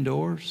through open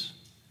doors?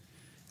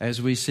 As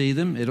we see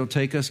them, it'll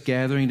take us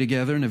gathering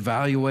together and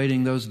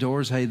evaluating those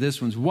doors. Hey, this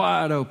one's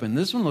wide open.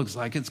 This one looks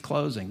like it's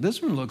closing.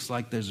 This one looks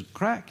like there's a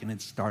crack and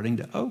it's starting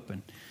to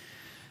open.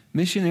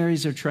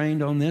 Missionaries are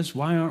trained on this.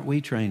 Why aren't we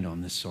trained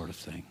on this sort of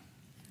thing?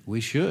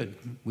 We should.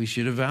 We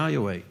should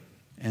evaluate.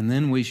 And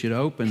then we should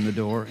open the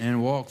door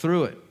and walk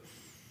through it.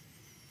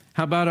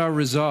 How about our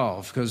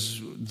resolve? Because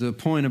the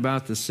point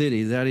about the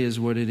city, that is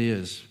what it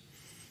is.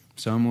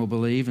 Some will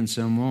believe and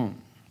some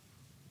won't.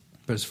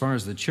 But as far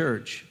as the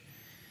church,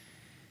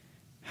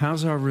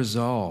 how's our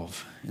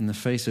resolve in the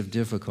face of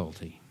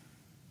difficulty?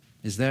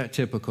 Is that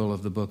typical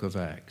of the book of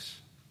Acts?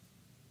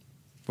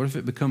 What if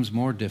it becomes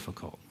more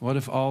difficult? What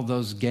if all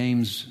those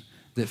games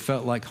that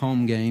felt like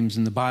home games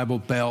in the Bible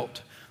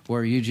Belt,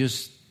 where you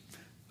just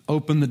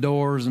open the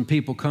doors and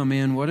people come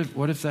in, what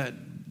if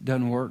that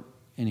doesn't work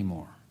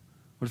anymore?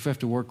 What if we have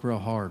to work real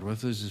hard? What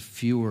if there's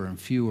fewer and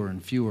fewer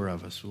and fewer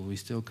of us? Will we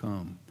still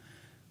come?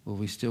 Will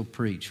we still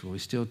preach? Will we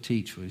still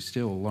teach? Will we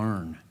still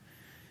learn?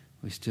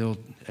 We still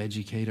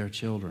educate our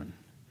children.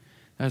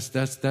 That's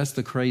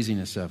the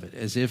craziness of it.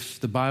 As if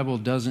the Bible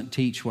doesn't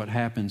teach what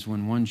happens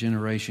when one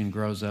generation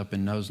grows up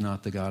and knows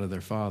not the God of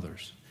their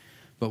fathers.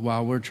 But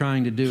while we're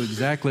trying to do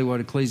exactly what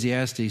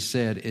Ecclesiastes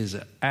said is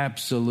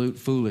absolute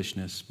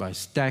foolishness by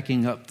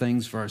stacking up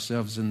things for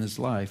ourselves in this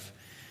life,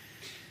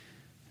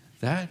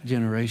 that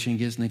generation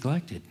gets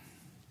neglected.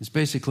 It's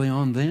basically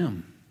on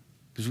them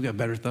because we've got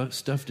better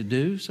stuff to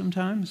do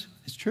sometimes.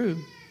 It's true.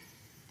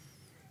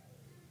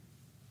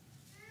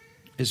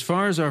 As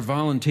far as our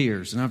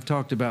volunteers, and I've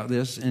talked about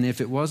this, and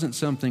if it wasn't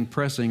something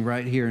pressing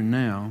right here and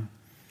now,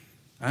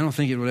 I don't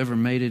think it would ever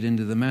made it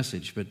into the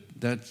message, but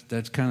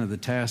that's kind of the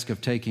task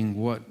of taking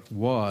what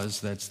was,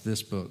 that's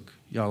this book.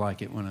 Y'all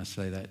like it when I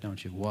say that,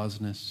 don't you?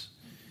 Wasness.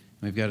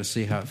 We've got to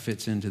see how it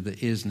fits into the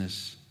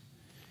isness.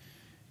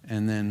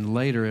 And then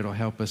later it'll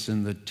help us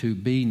in the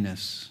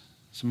to-be-ness.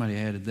 Somebody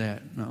added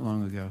that not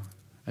long ago.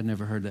 I'd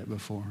never heard that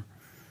before.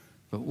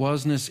 But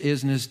wasness,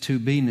 isness,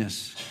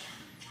 to-be-ness.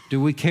 Do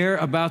we care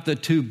about the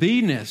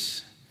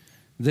to-be-ness?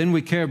 Then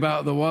we care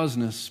about the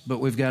wasness, but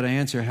we've got to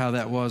answer how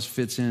that was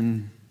fits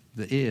in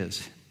the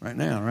is right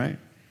now, right?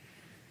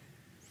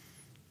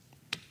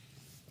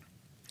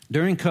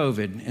 During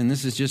COVID, and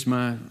this is just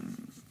my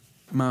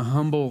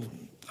humble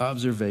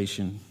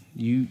observation,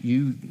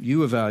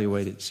 you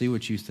evaluate it, see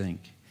what you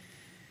think.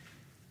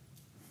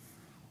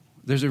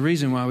 There's a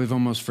reason why we've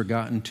almost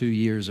forgotten 2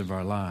 years of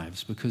our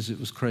lives, because it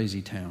was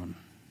crazy town,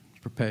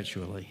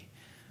 perpetually.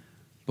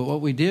 But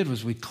what we did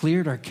was we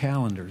cleared our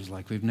calendars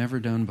like we've never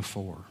done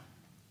before.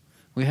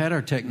 We had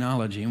our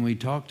technology and we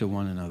talked to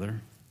one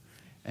another,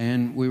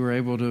 and we were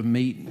able to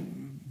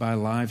meet by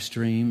live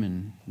stream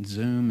and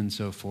Zoom and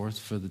so forth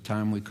for the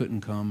time we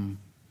couldn't come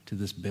to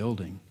this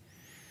building.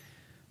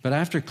 But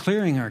after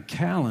clearing our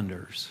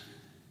calendars,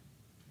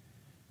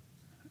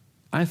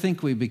 I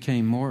think we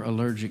became more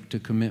allergic to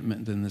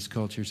commitment than this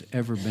culture's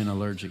ever been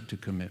allergic to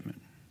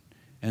commitment.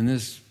 And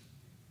this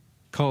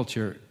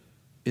culture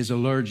is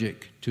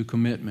allergic to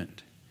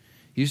commitment.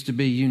 Used to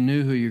be you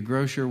knew who your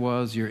grocer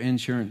was, your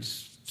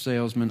insurance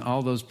salesman,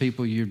 all those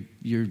people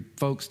your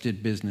folks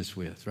did business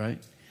with,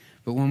 right?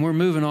 But when we're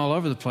moving all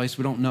over the place,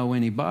 we don't know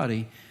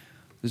anybody.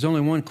 There's only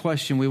one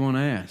question we want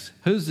to ask.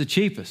 Who's the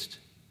cheapest?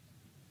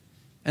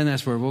 And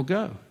that's where we'll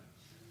go.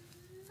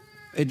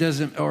 It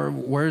doesn't, or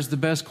where's the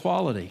best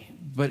quality?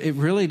 But it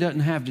really doesn't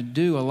have to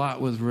do a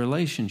lot with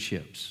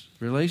relationships.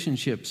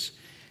 Relationships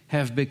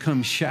have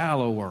become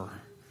shallower.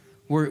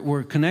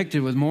 We're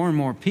connected with more and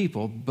more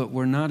people, but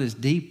we're not as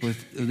deep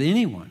with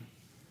anyone.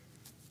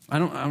 I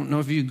don't know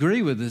if you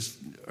agree with this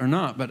or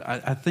not, but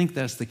I think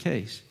that's the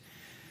case.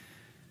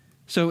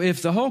 So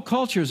if the whole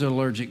culture is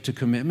allergic to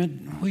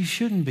commitment, we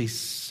shouldn't be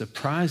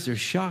surprised or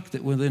shocked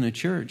that within a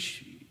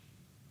church,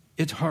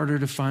 it's harder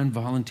to find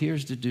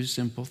volunteers to do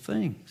simple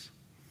things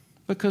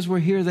because we're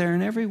here, there,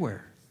 and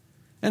everywhere.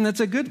 And that's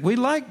we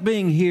like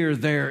being here,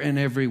 there, and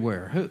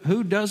everywhere.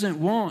 Who doesn't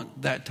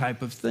want that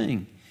type of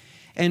thing?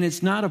 And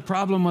it's not a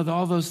problem with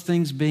all those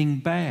things being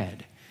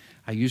bad.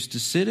 I used to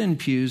sit in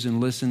pews and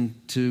listen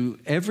to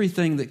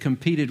everything that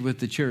competed with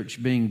the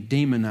church being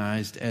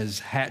demonized as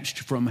hatched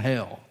from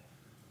hell.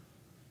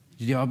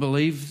 Do y'all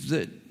believe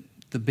that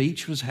the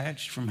beach was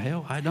hatched from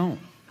hell? I don't.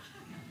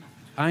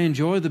 I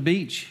enjoy the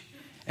beach.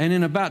 And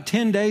in about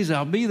 10 days,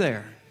 I'll be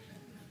there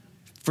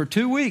for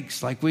 2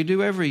 weeks like we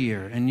do every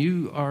year. And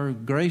you are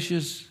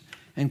gracious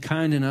and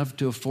kind enough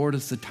to afford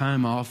us the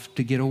time off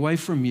to get away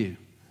from you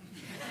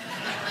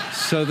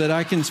so that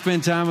I can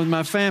spend time with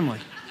my family.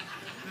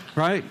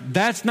 Right?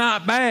 That's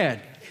not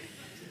bad.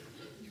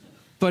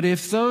 But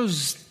if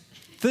those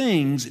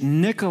things,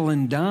 nickel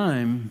and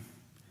dime,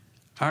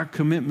 our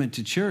commitment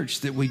to church,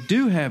 that we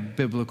do have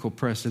biblical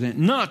precedent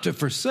not to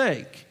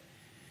forsake,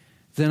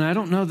 then I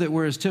don't know that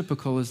we're as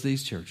typical as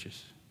these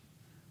churches,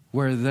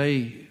 where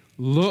they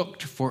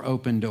looked for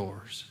open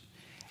doors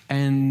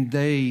and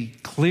they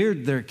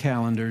cleared their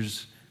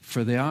calendars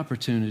for the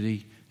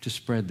opportunity to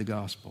spread the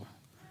gospel.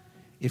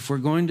 If we're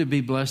going to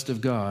be blessed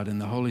of God and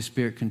the Holy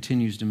Spirit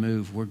continues to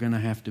move, we're going to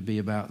have to be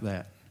about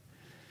that.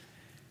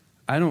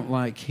 I don't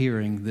like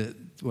hearing that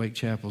Wake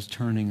Chapel's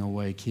turning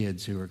away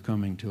kids who are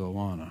coming to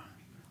Awana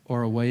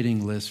or a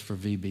waiting list for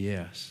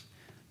VBS,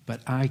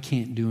 but I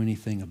can't do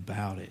anything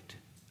about it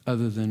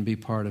other than be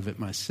part of it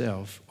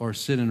myself or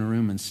sit in a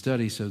room and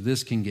study so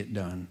this can get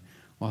done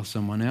while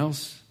someone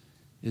else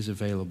is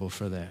available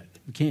for that.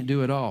 We can't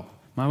do it all.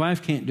 My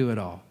wife can't do it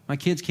all. My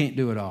kids can't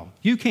do it all.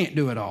 You can't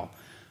do it all.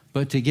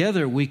 But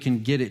together we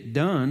can get it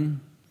done.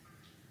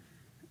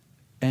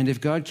 And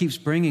if God keeps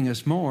bringing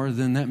us more,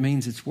 then that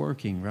means it's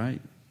working,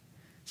 right?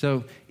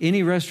 So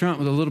any restaurant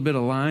with a little bit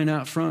of line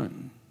out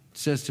front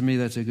says to me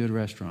that's a good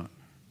restaurant.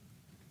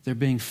 They're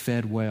being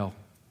fed well.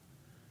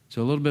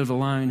 So a little bit of a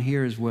line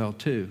here as well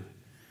too.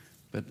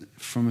 But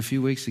from a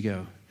few weeks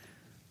ago,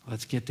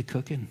 let's get to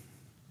cooking.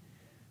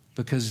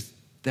 Because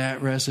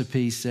that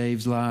recipe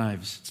saves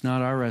lives. It's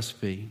not our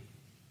recipe.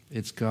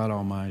 It's God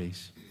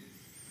Almighty's.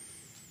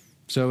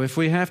 So if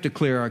we have to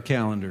clear our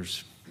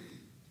calendars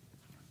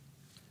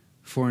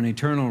for an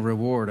eternal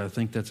reward, I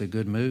think that's a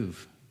good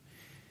move.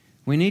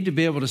 We need to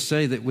be able to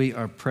say that we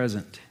are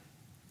present,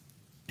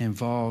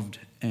 involved,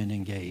 and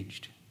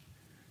engaged.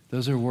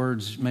 Those are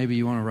words maybe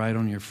you want to write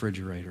on your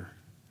refrigerator.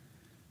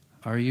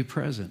 Are you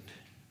present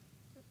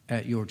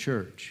at your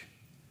church?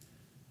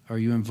 Are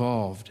you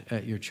involved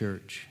at your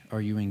church? Are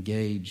you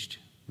engaged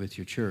with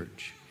your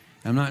church?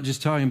 I'm not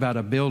just talking about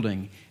a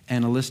building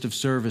and a list of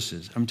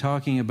services. I'm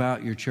talking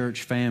about your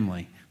church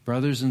family,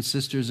 brothers and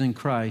sisters in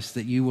Christ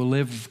that you will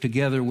live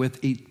together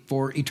with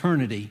for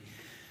eternity,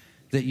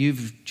 that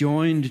you've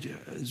joined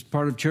as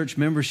part of church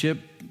membership,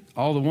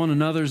 all the one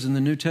another's in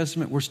the New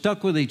Testament. We're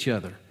stuck with each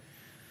other.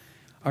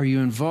 Are you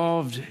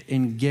involved,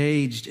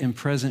 engaged, and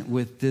present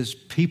with this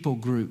people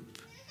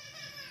group?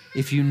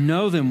 If you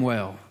know them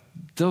well,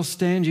 they'll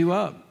stand you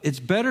up. It's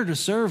better to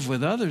serve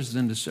with others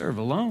than to serve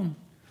alone.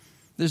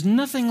 There's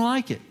nothing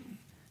like it.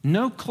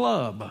 No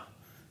club,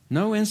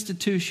 no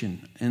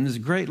institution in this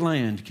great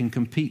land can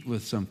compete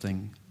with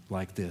something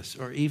like this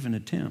or even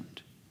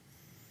attempt.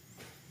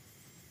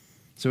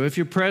 So if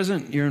you're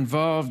present, you're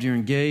involved, you're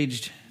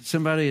engaged.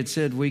 Somebody had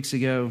said weeks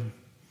ago,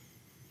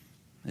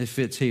 it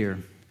fits here.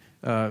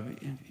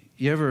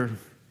 You ever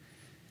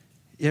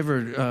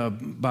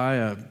buy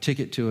a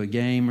ticket to a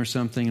game or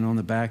something, and on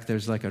the back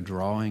there's like a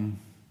drawing,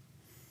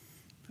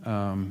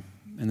 and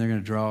they're going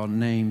to draw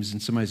names,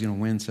 and somebody's going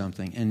to win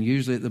something, and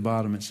usually at the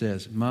bottom it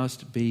says,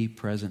 "Must be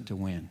present to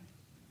win."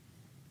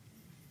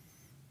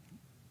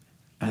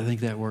 I think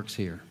that works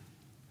here.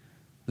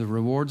 The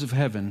rewards of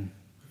heaven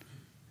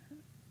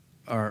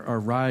are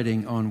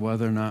riding on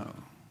whether or not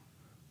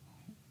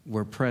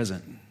we're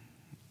present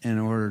in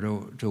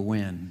order to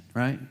win,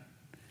 right?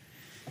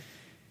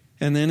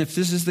 And then if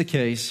this is the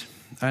case,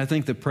 I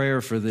think the prayer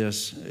for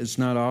this, it's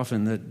not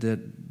often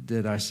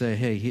that I say,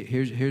 hey,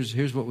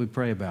 here's what we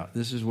pray about.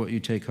 This is what you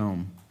take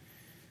home.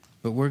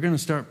 But we're going to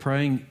start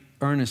praying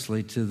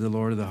earnestly to the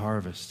Lord of the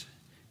harvest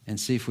and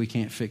see if we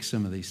can't fix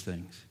some of these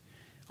things.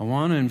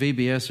 Awana and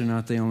VBS are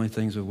not the only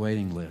things with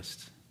waiting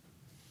lists.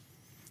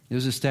 There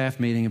was a staff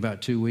meeting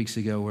about 2 weeks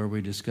ago where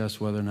we discussed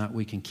whether or not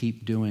we can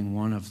keep doing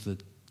one of the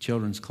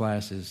children's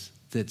classes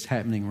that's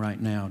happening right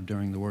now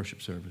during the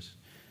worship service,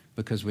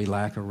 because we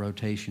lack a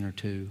rotation or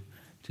two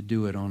to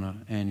do it on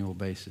an annual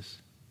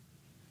basis.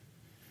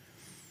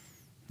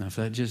 Now, if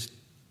that just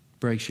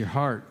breaks your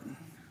heart,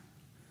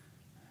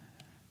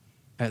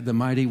 at the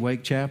mighty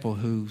Wake Chapel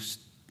who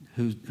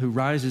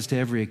rises to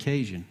every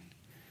occasion,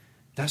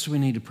 that's what we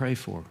need to pray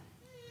for.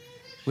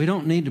 We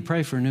don't need to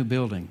pray for a new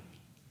building.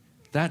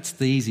 That's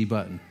the easy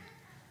button.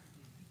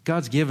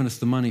 God's given us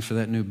the money for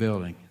that new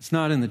building. It's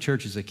not in the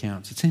church's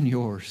accounts. It's in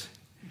yours.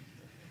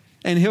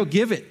 And He'll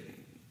give it.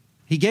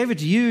 He gave it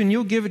to you, and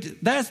you'll give it to...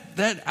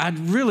 That I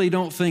really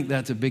don't think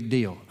that's a big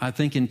deal. I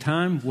think in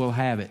time we'll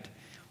have it.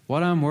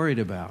 What I'm worried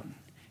about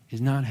is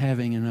not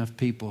having enough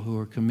people who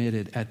are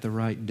committed at the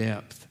right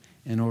depth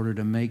in order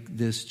to make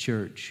this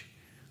church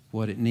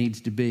what it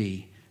needs to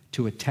be,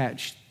 to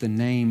attach the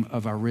name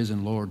of our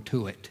risen Lord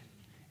to it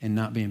and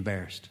not be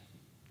embarrassed.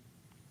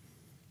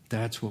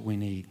 That's what we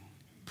need.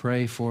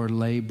 Pray for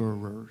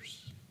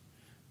laborers.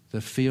 The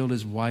field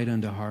is white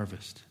unto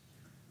harvest,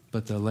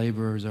 but the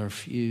laborers are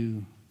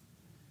few.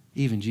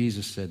 Even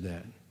Jesus said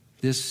that.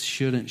 This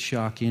shouldn't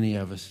shock any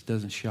of us. It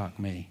doesn't shock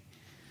me.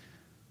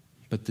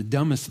 But the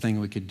dumbest thing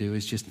we could do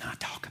is just not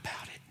talk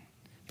about it,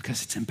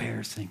 because it's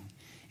embarrassing.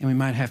 And we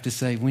might have to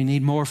say, we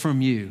need more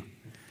from you.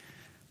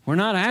 We're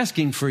not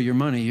asking for your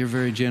money. You're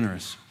very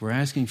generous. We're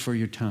asking for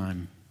your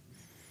time.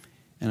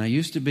 And I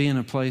used to be in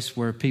a place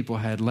where people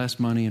had less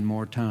money and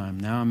more time.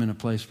 Now I'm in a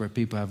place where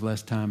people have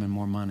less time and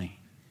more money.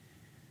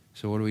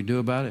 So what do we do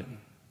about it?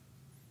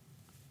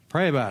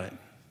 Pray about it.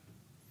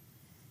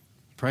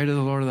 Pray to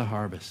the Lord of the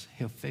harvest.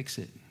 He'll fix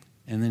it.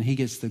 And then he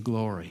gets the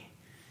glory.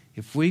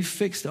 If we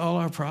fixed all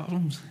our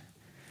problems,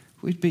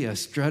 we'd be a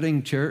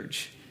strutting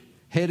church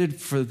headed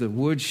for the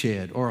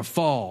woodshed or a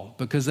fall,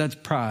 because that's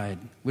pride.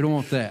 We don't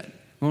want that.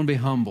 We want to be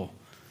humble.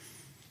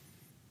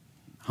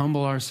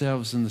 Humble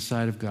ourselves in the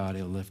sight of God.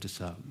 He'll lift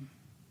us up.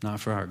 Not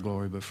for our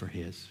glory, but for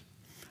his.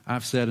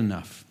 I've said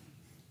enough.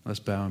 Let's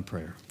bow in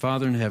prayer.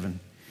 Father in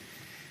heaven,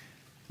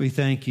 we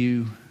thank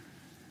you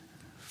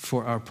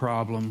for our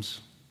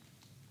problems.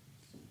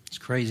 As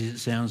crazy as it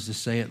sounds to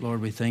say it,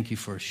 Lord, we thank you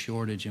for a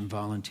shortage in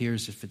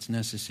volunteers if it's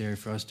necessary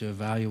for us to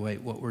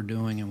evaluate what we're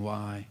doing and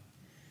why.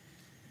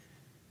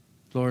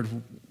 Lord,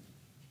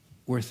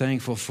 we're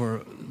thankful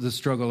for the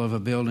struggle of a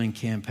building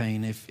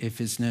campaign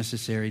if it's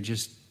necessary,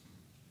 just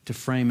to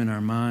frame in our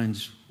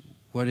minds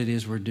what it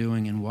is we're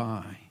doing and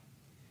why.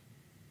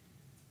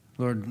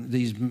 Lord,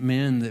 these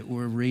men that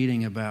we're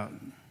reading about,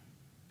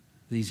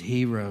 these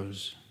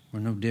heroes, were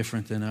no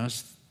different than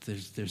us.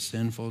 They're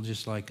sinful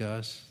just like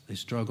us. They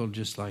struggled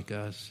just like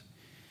us.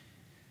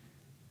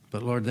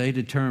 But Lord, they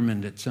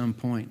determined at some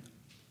point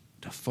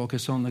to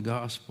focus on the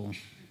gospel,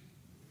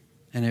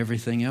 and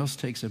everything else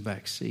takes a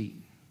back seat.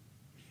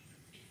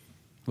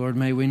 Lord,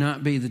 may we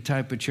not be the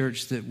type of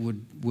church that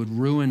would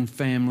ruin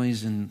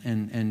families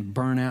and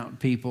burn out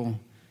people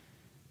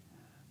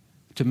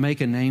to make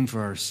a name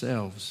for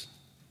ourselves.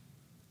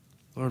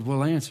 Lord,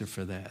 we'll answer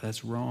for that.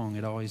 That's wrong.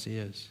 It always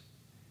is.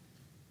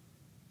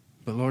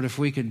 But Lord, if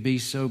we could be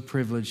so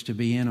privileged to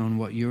be in on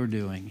what you're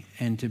doing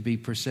and to be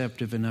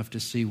perceptive enough to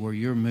see where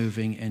you're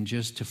moving and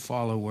just to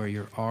follow where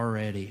you're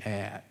already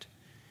at,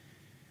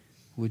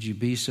 would you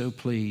be so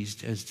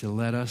pleased as to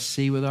let us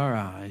see with our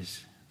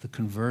eyes the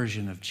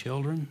conversion of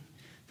children,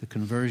 the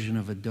conversion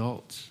of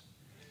adults,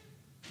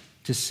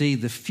 to see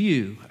the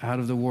few out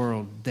of the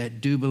world that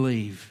do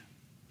believe,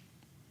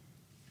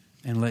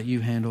 and let you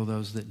handle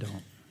those that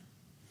don't.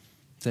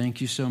 Thank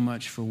you so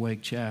much for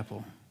Wake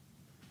Chapel,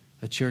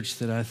 a church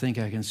that I think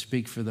I can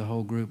speak for the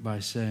whole group by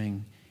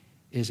saying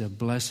is a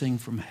blessing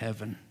from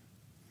heaven.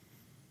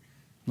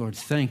 Lord,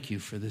 thank you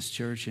for this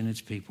church and its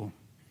people.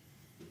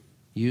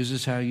 Use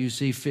us how you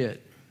see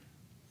fit.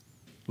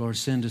 Lord,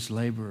 send us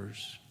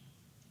laborers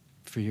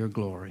for your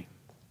glory.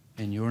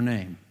 In your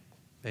name,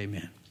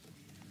 amen.